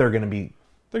 Right, but they're going to be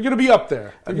up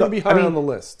there. They're going to be high on the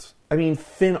list. I mean,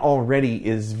 Finn already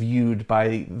is viewed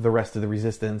by the rest of the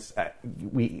Resistance.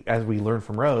 As we learn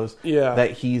from Rose,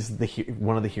 that he's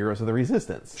one of the heroes of the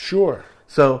Resistance. Sure.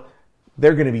 So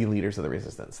they're going to be leaders of the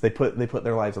Resistance. They put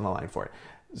their lives on the line for it.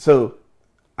 So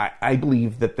I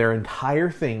believe that their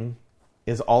entire thing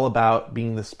is all about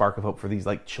being the spark of hope for these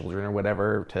like children or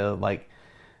whatever to like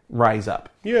rise up.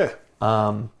 Yeah.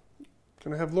 Gonna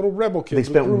have little rebel kids.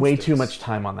 They spent way too much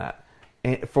time on that,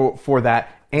 and for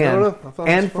that,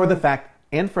 and for the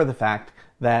fact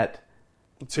that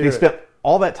they spent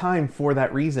all that time for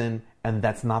that reason, and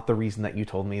that's not the reason that you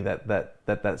told me that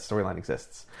storyline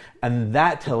exists, and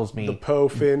that tells me the Poe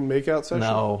Finn makeout session.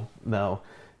 No,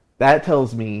 that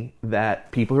tells me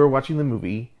that people who are watching the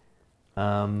movie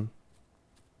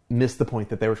missed the point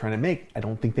that they were trying to make. I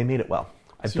don't think they made it well.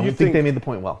 I don't think they made the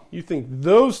point well. You think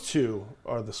those two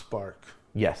are the spark?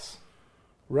 Yes.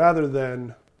 Rather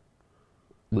than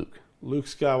Luke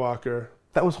Skywalker.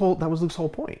 That was Luke's whole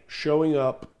point. Showing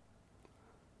up,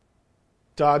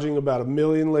 dodging about 1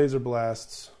 million laser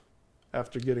blasts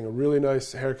after getting a really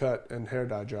nice haircut and hair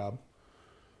dye job.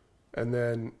 And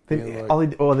then all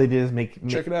they did is make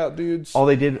check it out, dudes. All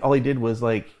they did was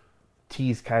like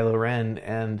tease Kylo Ren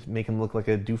and make him look like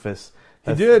a doofus.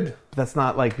 He did. That's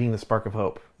not like being the spark of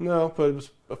hope. No, but it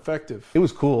was effective. It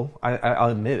was cool.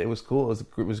 I'll admit it was cool.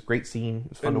 It was a great scene.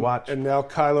 It was fun to watch. And now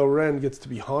Kylo Ren gets to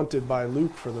be haunted by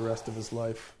Luke for the rest of his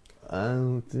life. I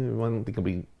don't think it'll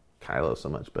be Kylo so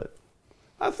much, but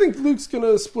I think Luke's going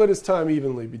to split his time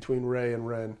evenly between Rey and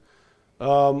Ren.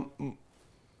 I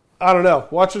don't know.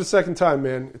 Watch it a second time,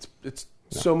 man. It's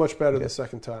so much better the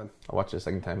second time. I'll watch it a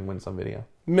second time when it's on video.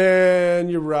 Man,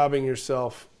 you're robbing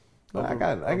yourself. I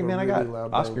got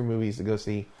Oscar movies to go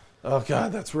see. Oh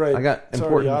God, that's right. I got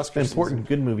important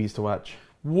good movies to watch.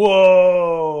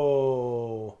 Whoa!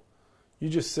 You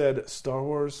just said Star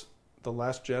Wars: The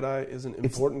Last Jedi isn't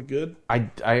important good? I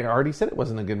already said it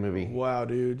wasn't a good movie. Wow,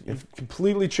 dude. You've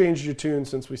completely changed your tune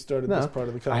since we started this part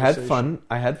of the conversation.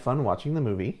 I had fun watching the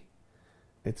movie.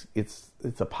 It's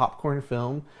a popcorn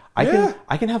film. I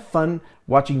can have fun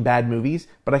watching bad movies,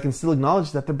 but I can still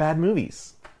acknowledge that they're bad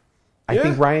movies. I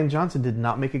think Rian Johnson did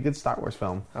not make a good Star Wars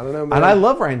film. I don't know, man. And I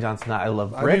love Rian Johnson. I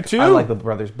love Brick. I do too. I like the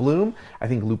Brothers Bloom. I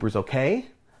think Looper's okay.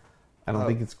 I don't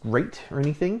think it's great or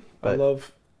anything. But I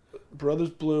love Brothers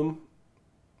Bloom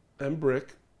and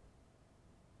Brick.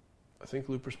 I think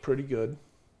Looper's pretty good.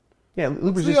 Yeah,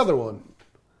 Looper's What's the other one?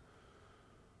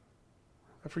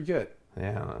 I forget.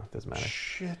 Yeah, I don't know. It doesn't matter.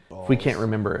 Shit balls. If we can't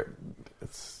remember it,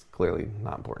 it's clearly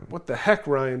not important. What the heck,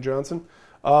 Rian Johnson?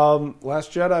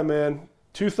 Last Jedi, man.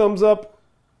 2 thumbs up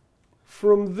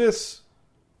from this,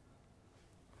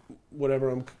 whatever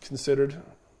I'm considered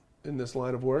in this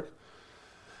line of work.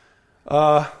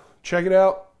 Check it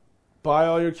out. Buy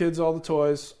all your kids all the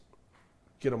toys.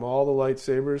 Get them all the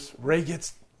lightsabers. Rey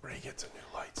gets a new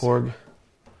lightsaber. Porg.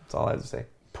 That's all I have to say.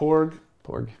 Porg.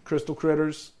 Crystal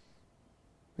critters.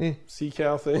 Sea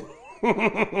cow thing.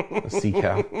 A sea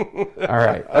cow. All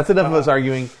right. That's enough of us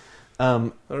arguing.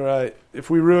 All right. If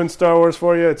we ruined Star Wars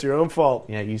for you, it's your own fault.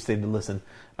 Yeah, you stayed to listen.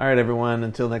 All right, everyone.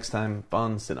 Until next time,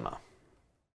 bon cinema.